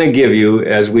I'm going to give you,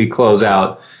 as we close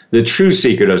out, the true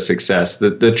secret of success,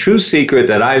 the true secret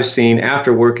that I've seen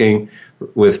after working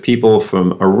with people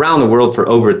from around the world for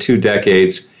over 2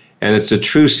 decades. And it's a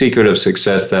true secret of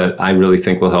success that I really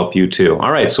think will help you too.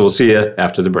 All right, so we'll see you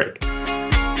after the break.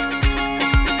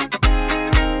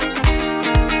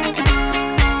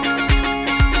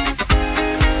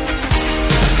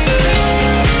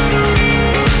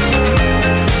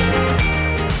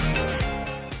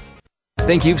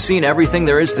 Think you've seen everything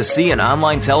there is to see in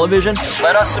online television?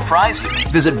 Let us surprise you.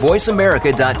 Visit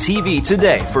voiceamerica.tv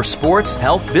today for sports,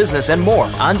 health, business, and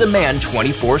more on demand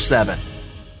 24/7.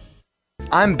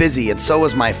 I'm busy and so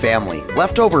is my family.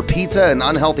 Leftover pizza and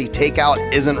unhealthy takeout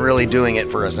isn't really doing it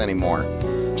for us anymore.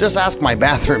 Just ask my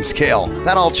bathroom scale.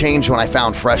 That all changed when I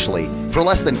found Freshly. For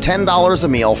less than $10 a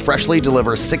meal, Freshly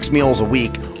delivers 6 meals a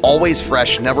week, always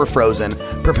fresh, never frozen,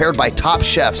 prepared by top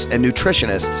chefs and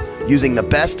nutritionists using the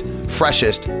best,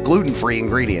 freshest, gluten-free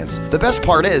ingredients. The best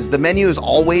part is the menu is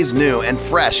always new and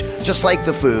fresh, just like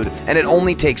the food, and it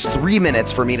only takes 3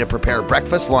 minutes for me to prepare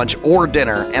breakfast, lunch, or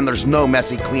dinner, and there's no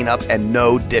messy cleanup and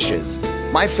no dishes.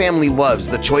 My family loves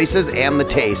the choices and the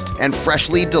taste, and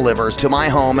Freshly delivers to my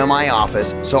home and my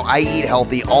office, so I eat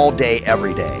healthy all day,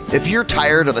 every day. If you're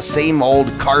tired of the same old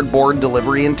cardboard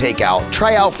delivery and takeout,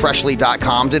 try out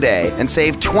Freshly.com today and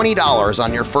save $20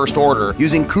 on your first order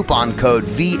using coupon code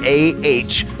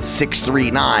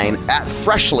VAH639 at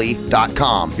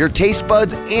Freshly.com. Your taste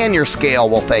buds and your scale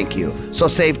will thank you. So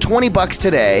save $20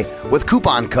 today with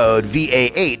coupon code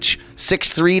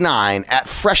VAH639 at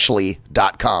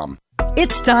Freshly.com.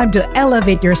 It's time to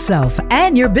elevate yourself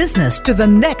and your business to the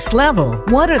next level.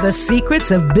 What are the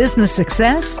secrets of business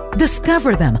success?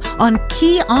 Discover them on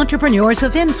Key Entrepreneurs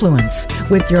of Influence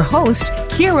with your host,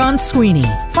 Kieran Sweeney.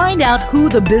 Find out who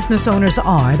the business owners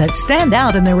are that stand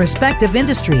out in their respective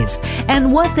industries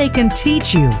and what they can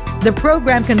teach you. The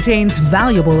program contains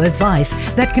valuable advice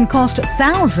that can cost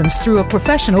thousands through a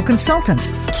professional consultant.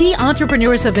 Key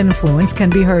Entrepreneurs of Influence can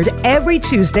be heard every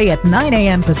Tuesday at 9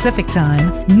 a.m. Pacific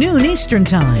Time, noon Eastern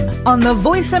Time on the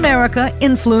Voice America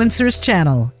Influencers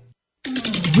channel.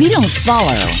 We don't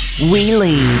follow, we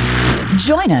lead.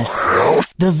 Join us,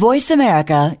 the Voice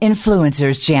America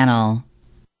Influencers channel.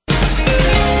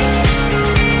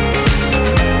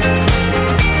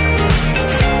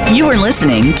 You are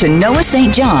listening to Noah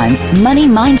St. John's Money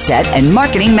Mindset and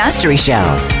Marketing Mastery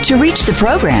Show. To reach the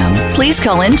program, please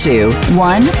call into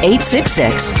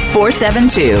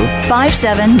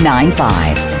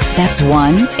 1-866-472-5795. That's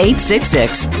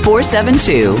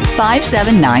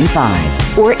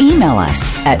 1-866-472-5795. Or email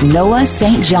us at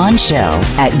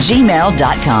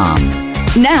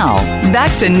noahstjohnshow@gmail.com. Now,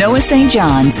 back to Noah St.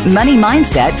 John's Money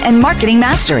Mindset and Marketing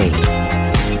Mastery.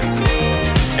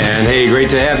 And hey, great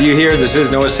to have you here. This is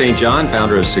Noah St. John,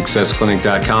 founder of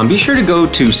SuccessClinic.com. Be sure to go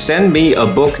to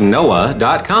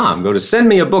sendmeabooknoah.com. Go to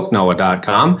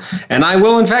sendmeabooknoah.com, and I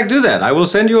will, in fact, do that. I will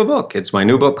send you a book. It's my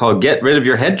new book called Get Rid of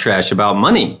Your Head Trash About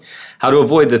Money, How to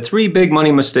Avoid the 3 Big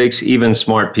Money Mistakes Even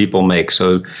Smart People Make.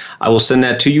 So I will send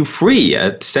that to you free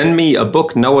at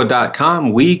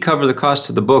sendmeabooknoah.com. We cover the cost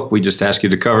of the book. We just ask you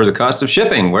to cover the cost of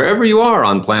shipping wherever you are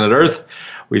on planet Earth.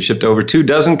 We've shipped to over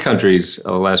 24 countries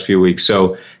the last few weeks.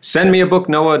 So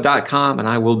sendmeabooknoah.com, and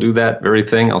I will do that very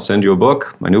thing. I'll send you a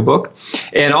book, my new book.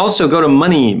 And also go to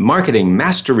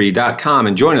moneymarketingmastery.com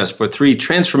and join us for 3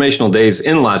 transformational days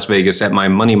in Las Vegas at my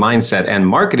Money Mindset and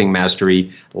Marketing Mastery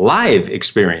live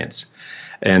experience.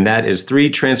 And that is 3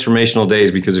 transformational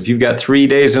days, because if you've got 3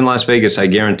 days in Las Vegas, I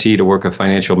guarantee to work a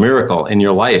financial miracle in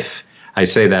your life. I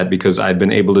say that because I've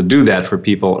been able to do that for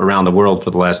people around the world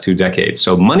for the last 2 decades.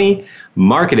 So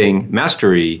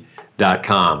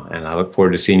moneymarketingmastery.com, and I look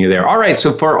forward to seeing you there. All right,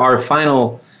 so for our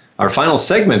final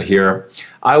segment here,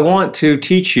 I want to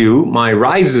teach you my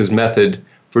RISES method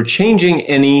for changing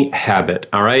any habit.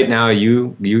 All right, now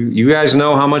you guys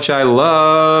know how much I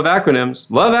love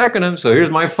acronyms. So here's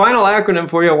my final acronym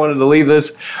for you. I wanted to leave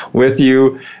this with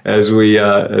you as we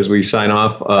sign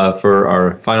off for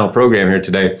our final program here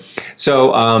today.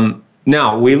 So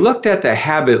now we looked at the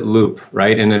habit loop,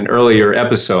 right, in an earlier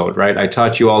episode, right? I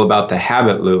taught you all about the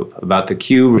habit loop, about the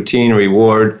cue, routine,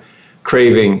 reward,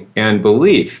 craving, and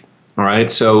belief. All right,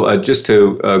 so just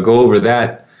to go over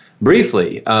that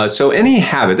briefly, so any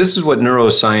habit, this is what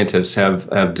neuroscientists have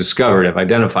discovered, have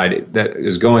identified that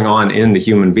is going on in the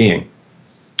human being,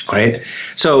 right?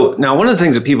 So now one of the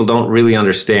things that people don't really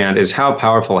understand is how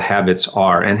powerful habits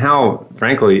are and how,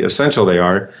 frankly, essential they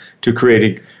are to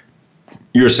creating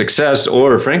your success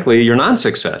or, frankly, your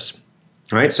non-success,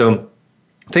 right? So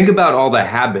think about all the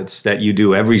habits that you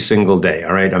do every single day,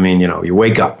 all right? I mean, you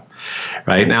wake up,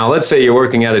 right? Now, let's say you're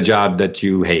working at a job that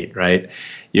you hate, right?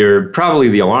 You're probably,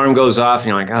 the alarm goes off and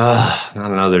you're like, oh,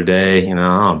 not another day,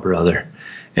 oh, brother.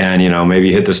 And, maybe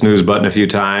you hit the snooze button a few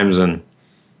times and,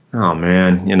 oh,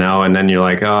 man, and then you're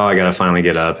like, oh, I got to finally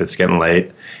get up. It's getting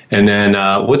late. And then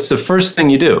what's the first thing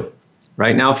you do?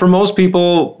 Right now, for most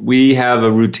people, we have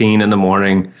a routine in the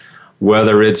morning,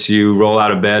 whether it's you roll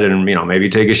out of bed and, maybe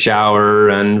take a shower.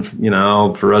 And,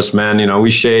 for us men,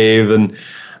 we shave, and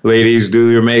ladies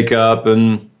do your makeup,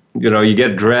 and, you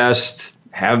get dressed.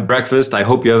 Have breakfast. I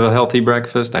hope you have a healthy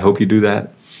breakfast. I hope you do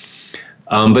that.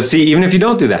 But see, even if you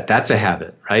don't do that, that's a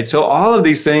habit, right? So all of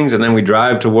these things, and then we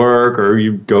drive to work or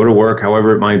you go to work,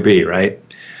 however it might be, right?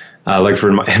 Like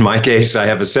in my case, I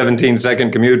have a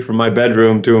 17-second commute from my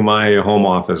bedroom to my home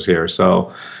office here.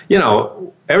 So,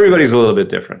 everybody's a little bit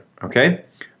different, okay?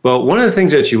 Well, one of the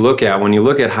things that you look at when you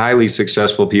look at highly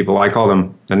successful people, I call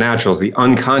them the naturals, the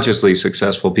unconsciously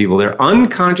successful people. They're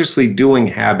unconsciously doing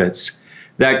habits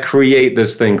that create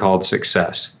this thing called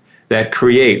success, that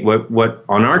create what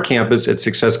on our campus at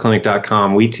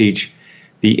SuccessClinic.com, we teach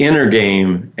the inner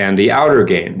game and the outer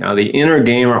game. Now, the inner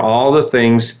game are all the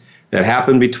things that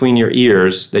happen between your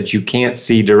ears that you can't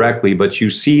see directly, but you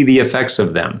see the effects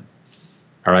of them.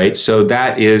 All right, so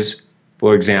that is,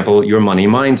 for example, your money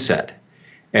mindset.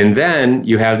 And then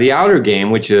you have the outer game,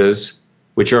 which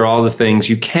are all the things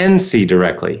you can see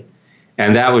directly.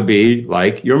 And that would be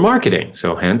like your marketing.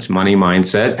 So hence money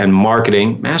mindset and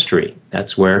marketing mastery.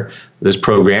 That's where this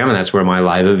program, and that's where my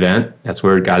live event, that's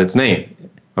where it got its name.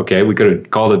 Okay, we could have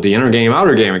called it the inner game,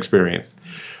 outer game experience.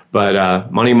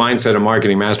 But money mindset and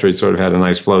marketing mastery sort of had a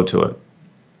nice flow to it.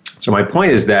 So my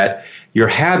point is that your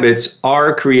habits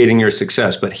are creating your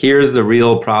success, but here's the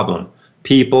real problem.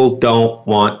 People don't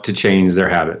want to change their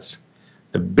habits.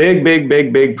 The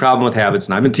big problem with habits,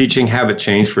 and I've been teaching habit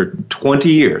change for 20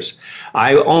 years.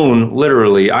 I own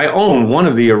one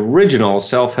of the original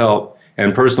self-help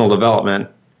and personal development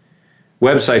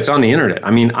websites on the internet.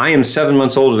 I mean, I am 7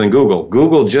 months older than Google.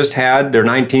 Google just had their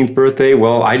 19th birthday.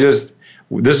 Well, this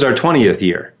is our 20th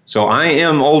year. So I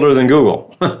am older than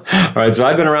Google. All right, so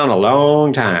I've been around a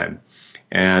long time.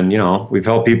 And, we've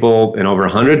helped people in over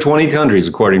 120 countries,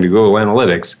 according to Google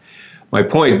Analytics. My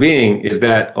point being is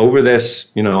that over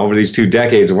these 2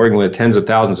 decades of working with tens of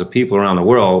thousands of people around the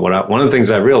world, one of the things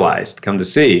I've realized, come to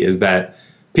see, is that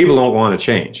people don't want to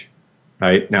change,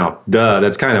 right? Now,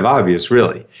 that's kind of obvious,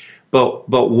 really. But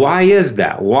why is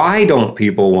that? Why don't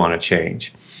people want to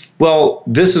change? Well,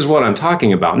 this is what I'm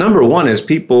talking about. Number one is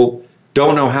people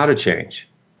don't know how to change.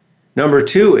 Number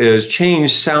two is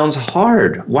change sounds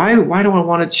hard. Why do I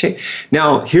want to change?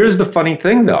 Now, here's the funny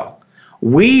thing, though.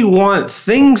 We want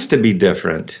things to be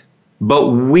different,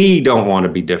 but we don't want to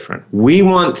be different. We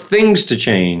want things to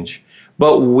change,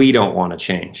 but we don't want to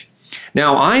change.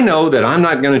 Now, I know that I'm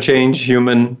not going to change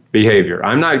human behavior.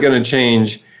 I'm not going to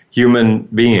change human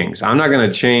beings. I'm not going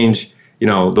to change,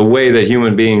 the way that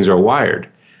human beings are wired.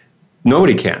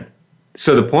 Nobody can.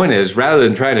 So the point is, rather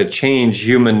than trying to change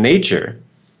human nature,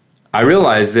 I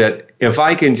realize that if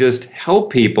I can just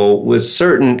help people with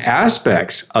certain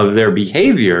aspects of their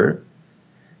behavior,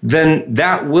 then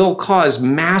that will cause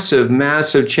massive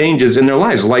changes in their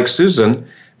lives. Like Susan,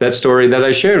 that story that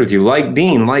I shared with you, like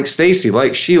Dean, like Stacy,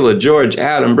 like Sheila, George,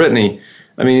 Adam, Brittany.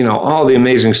 I mean, all the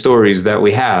amazing stories that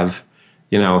we have,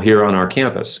 here on our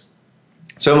campus.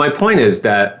 So my point is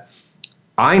that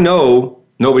I know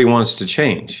nobody wants to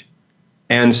change.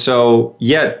 And so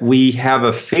yet we have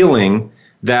a feeling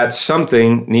that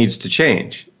something needs to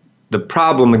change. The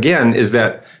problem, again, is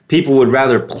that people would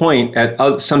rather point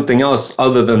at something else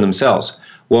other than themselves.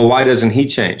 Well, why doesn't he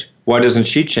change? Why doesn't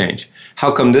she change?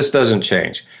 How come this doesn't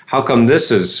change? How come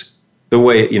this is the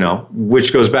way,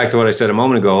 which goes back to what I said a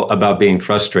moment ago about being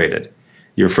frustrated.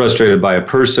 You're frustrated by a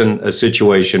person, a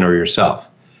situation, or yourself.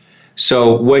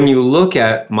 So when you look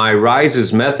at my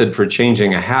RISES method for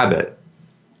changing a habit,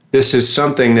 this is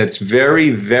something that's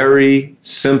very, very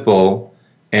simple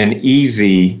and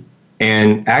easy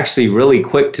and actually really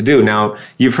quick to do. Now,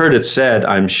 you've heard it said,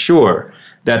 I'm sure,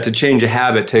 that to change a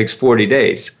habit takes 40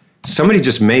 days. Somebody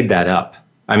just made that up.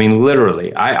 I mean,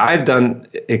 literally. I've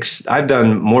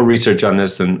done more research on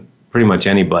this than pretty much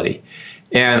anybody.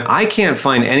 And I can't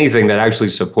find anything that actually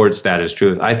supports that as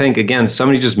truth. I think, again,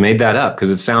 somebody just made that up because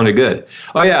it sounded good.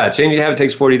 Oh, yeah, changing a habit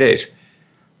takes 40 days.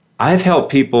 I've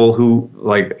helped people who,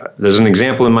 there's an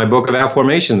example in my book of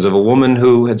Affirmations of a woman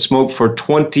who had smoked for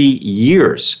 20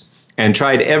 years and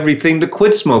tried everything to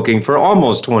quit smoking for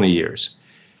almost 20 years.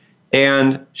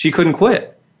 And she couldn't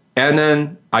quit. And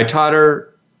then I taught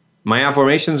her my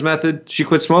Affirmations method. She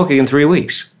quit smoking in 3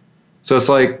 weeks. So it's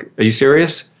like, are you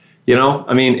serious?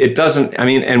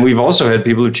 And we've also had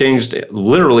people who changed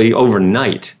literally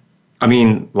overnight. I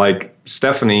mean, like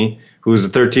Stephanie, who was a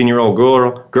 13-year-old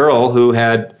girl who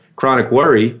had chronic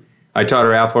worry. I taught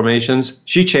her Affirmations.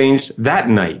 She changed that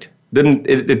night.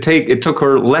 It took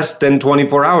her less than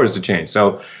 24 hours to change.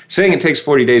 So saying it takes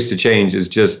 40 days to change is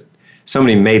just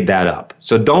somebody made that up.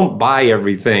 So don't buy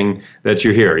everything that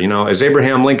you hear. As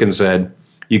Abraham Lincoln said,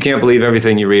 you can't believe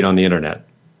everything you read on the internet.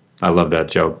 I love that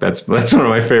joke. That's one of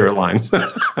my favorite lines.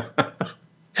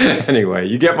 Anyway,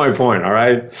 you get my point, all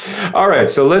right? All right,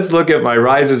 so let's look at my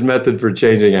RISES method for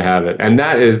changing a habit. And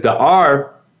that is the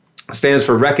R stands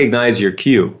for recognize your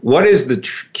cue. What is the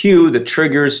cue that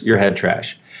triggers your head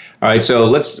trash? All right, so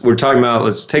let's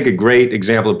take a great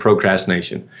example of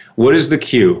procrastination. What is the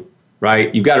cue,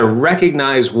 right? You've got to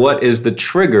recognize what is the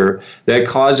trigger that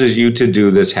causes you to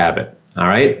do this habit. All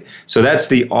right, so that's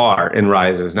the R in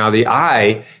RISES. Now the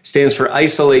I stands for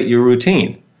isolate your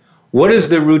routine. What is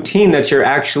the routine that you're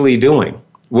actually doing?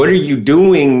 What are you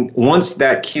doing once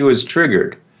that cue is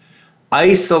triggered?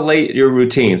 Isolate your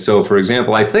routine. So for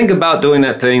example, I think about doing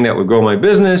that thing that would grow my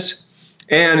business,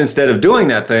 and instead of doing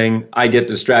that thing, I get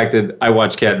distracted. I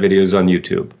watch cat videos on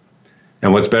YouTube.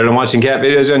 And what's better than watching cat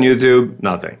videos on YouTube?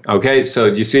 Nothing. Okay, so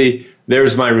you see,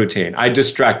 there's my routine. I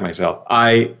distract myself.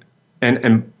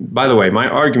 And by the way, my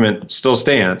argument still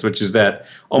stands, which is that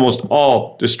almost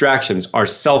all distractions are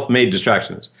self-made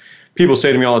distractions. People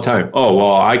say to me all the time, oh,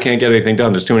 well, I can't get anything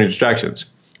done. There's too many distractions.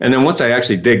 And then once I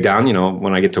actually dig down,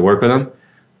 when I get to work with them,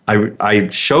 I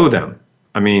show them,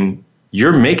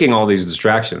 you're making all these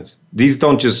distractions. These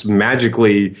don't just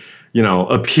magically,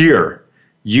 appear.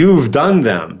 You've done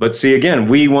them. But see, again,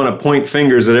 we want to point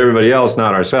fingers at everybody else,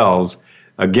 not ourselves.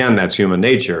 Again, that's human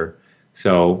nature.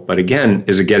 So, but again,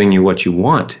 is it getting you what you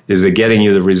want? Is it getting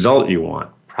you the result you want?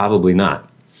 Probably not.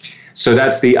 So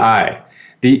that's the I.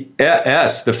 The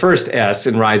S, the first S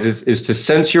in rises, is to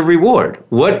sense your reward.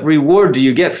 What reward do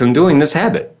you get from doing this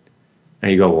habit?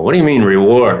 And you go, well, what do you mean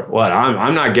reward? What?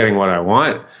 I'm not getting what I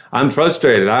want. I'm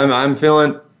frustrated. I'm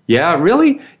feeling, yeah,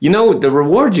 really? You know, the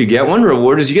reward you get, one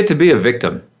reward is you get to be a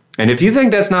victim. And if you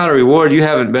think that's not a reward, you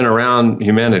haven't been around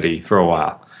humanity for a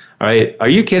while. All right? Are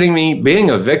you kidding me?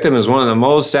 Being a victim is one of the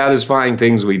most satisfying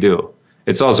things we do.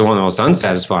 It's also one of the most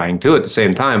unsatisfying, too, at the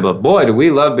same time. But boy, do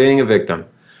we love being a victim.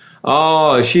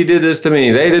 Oh, she did this to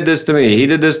me. They did this to me. He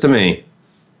did this to me.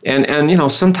 And you know,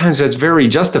 sometimes that's very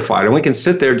justified. And we can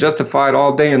sit there justified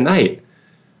all day and night.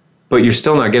 But you're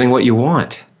still not getting what you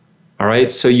want. All right?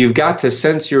 So you've got to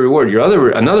sense your reward.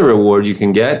 Another reward you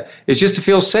can get is just to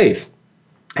feel safe.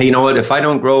 Hey, you know what? If I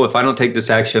don't grow, if I don't take this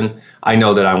action, I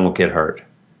know that I won't get hurt.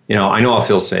 You know, I know I'll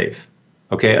feel safe.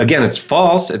 Okay? Again, it's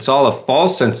false. It's all a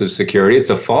false sense of security.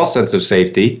 It's a false sense of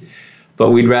safety.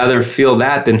 But we'd rather feel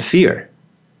that than fear.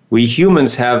 We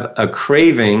humans have a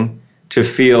craving to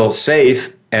feel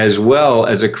safe as well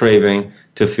as a craving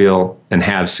to feel and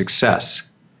have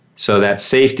success. So that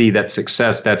safety, that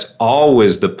success, that's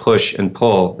always the push and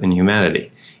pull in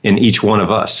humanity, in each one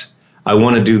of us. I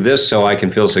want to do this so I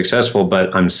can feel successful,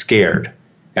 but I'm scared.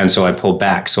 And so I pull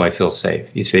back so I feel safe,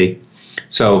 you see?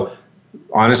 So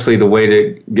honestly, the way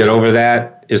to get over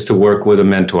that is to work with a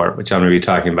mentor, which I'm going to be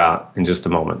talking about in just a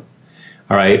moment.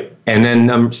 All right. And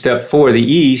then step 4, the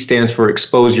E stands for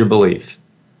expose your belief.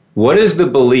 What is the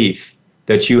belief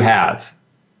that you have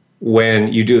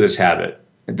when you do this habit?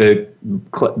 The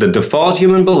default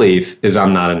human belief is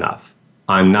I'm not enough.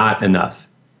 I'm not enough.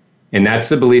 And that's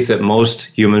the belief that most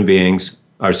human beings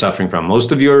are suffering from.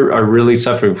 Most of you are really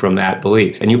suffering from that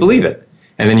belief. And you believe it.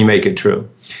 And then you make it true.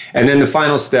 And then the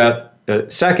final step, the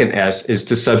second S, is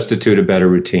to substitute a better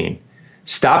routine.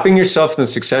 Stopping yourself from the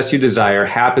success you desire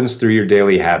happens through your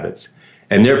daily habits.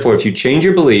 And therefore, if you change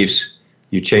your beliefs,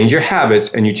 you change your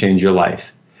habits, and you change your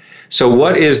life. So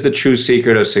what is the true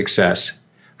secret of success?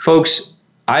 Folks,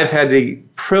 I've had the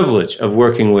privilege of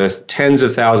working with tens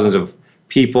of thousands of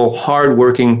people,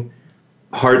 hardworking,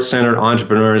 heart-centered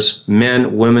entrepreneurs,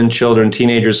 men, women, children,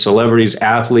 teenagers, celebrities,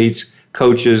 athletes,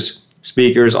 coaches,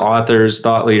 speakers, authors,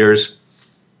 thought leaders,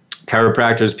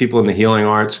 chiropractors, people in the healing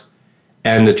arts.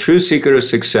 And the true secret of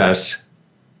success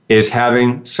is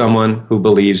having someone who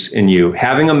believes in you,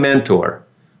 having a mentor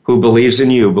who believes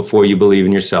in you before you believe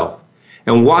in yourself.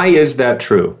 And why is that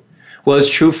true? Well, it's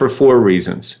true for 4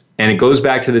 reasons. And it goes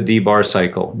back to the D-bar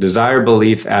cycle: desire,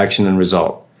 belief, action, and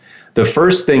result. The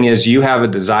first thing is you have a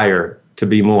desire to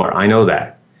be more. I know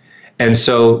that. And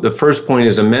so the first point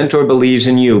is a mentor believes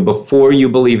in you before you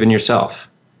believe in yourself.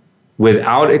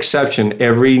 Without exception,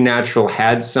 every natural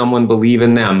had someone believe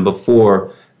in them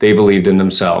before they believed in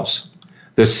themselves.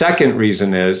 The second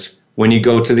reason is when you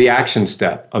go to the action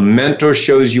step, a mentor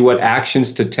shows you what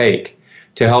actions to take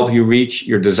to help you reach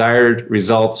your desired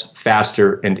results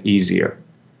faster and easier.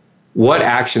 What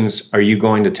actions are you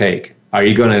going to take? Are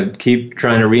you going to keep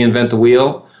trying to reinvent the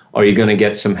wheel? Or are you going to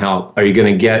get some help? Are you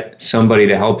going to get somebody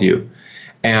to help you?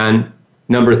 And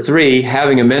number 3,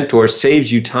 having a mentor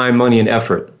saves you time, money, and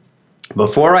effort.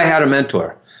 Before I had a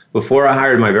mentor, before I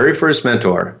hired my very first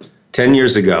mentor 10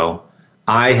 years ago,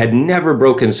 I had never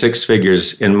broken 6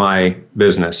 figures in my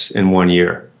business in 1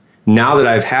 year. Now that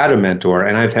I've had a mentor,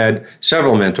 and I've had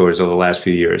several mentors over the last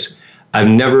few years, I've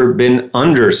never been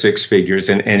under 6 figures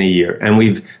in any year. And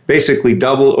we've basically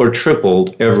doubled or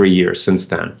tripled every year since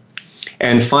then.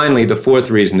 And finally, the 4th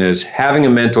reason is having a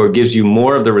mentor gives you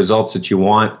more of the results that you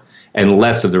want and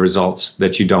less of the results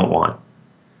that you don't want.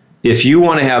 If you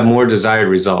want to have more desired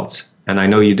results, and I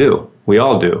know you do, we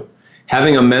all do,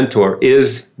 having a mentor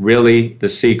is really the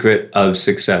secret of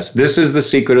success. This is the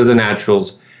secret of the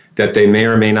naturals that they may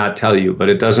or may not tell you, but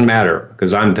it doesn't matter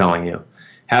because I'm telling you.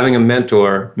 Having a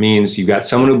mentor means you've got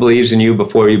someone who believes in you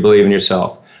before you believe in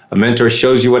yourself. A mentor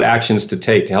shows you what actions to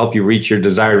take to help you reach your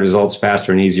desired results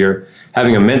faster and easier.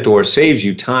 Having a mentor saves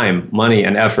you time, money,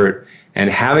 and effort. And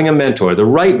having a mentor, the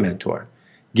right mentor,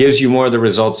 gives you more of the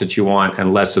results that you want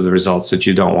and less of the results that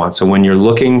you don't want. So when you're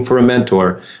looking for a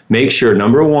mentor, make sure,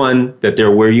 number 1, that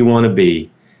they're where you want to be.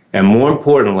 And more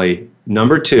importantly,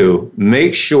 number 2,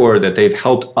 make sure that they've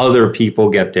helped other people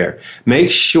get there. Make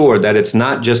sure that it's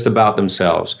not just about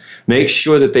themselves. Make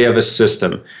sure that they have a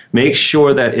system. Make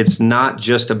sure that it's not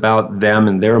just about them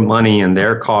and their money and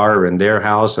their car and their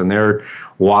house and their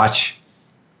watch.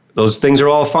 Those things are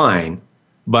all fine.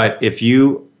 But if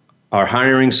you are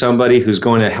hiring somebody who's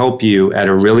going to help you at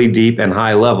a really deep and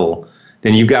high level,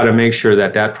 then you've got to make sure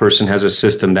that that person has a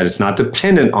system that it's not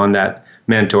dependent on that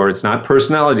mentor. It's not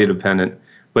personality dependent,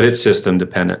 but it's system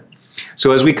dependent.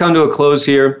 So as we come to a close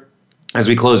here, as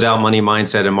we close out Money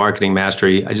Mindset and Marketing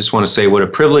Mastery, I just want to say what a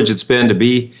privilege it's been to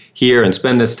be here and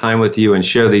spend this time with you and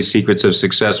share these secrets of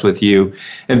success with you.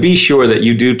 And be sure that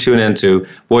you do tune into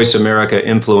Voice America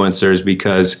Influencers,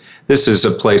 because this is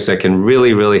a place that can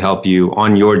really, really help you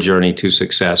on your journey to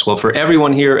success. Well, for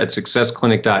everyone here at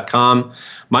SuccessClinic.com,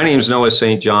 my name is Noah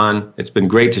St. John. It's been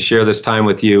great to share this time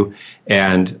with you.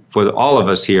 And for all of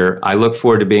us here, I look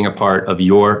forward to being a part of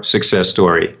your success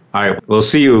story. All right, we'll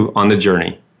see you on the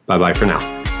journey. Bye-bye for now.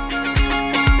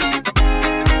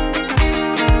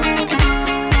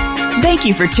 Thank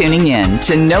you for tuning in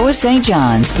to Noah St.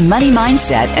 John's Money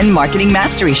Mindset and Marketing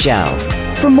Mastery Show.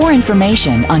 For more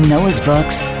information on Noah's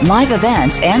books, live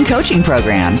events, and coaching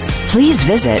programs, please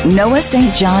visit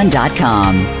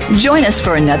noahstjohn.com. Join us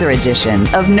for another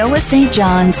edition of Noah St.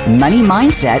 John's Money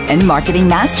Mindset and Marketing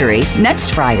Mastery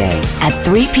next Friday at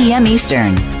 3 p.m.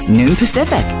 Eastern, noon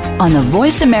Pacific, on the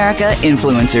Voice America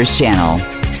Influencers channel.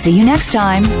 See you next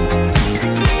time.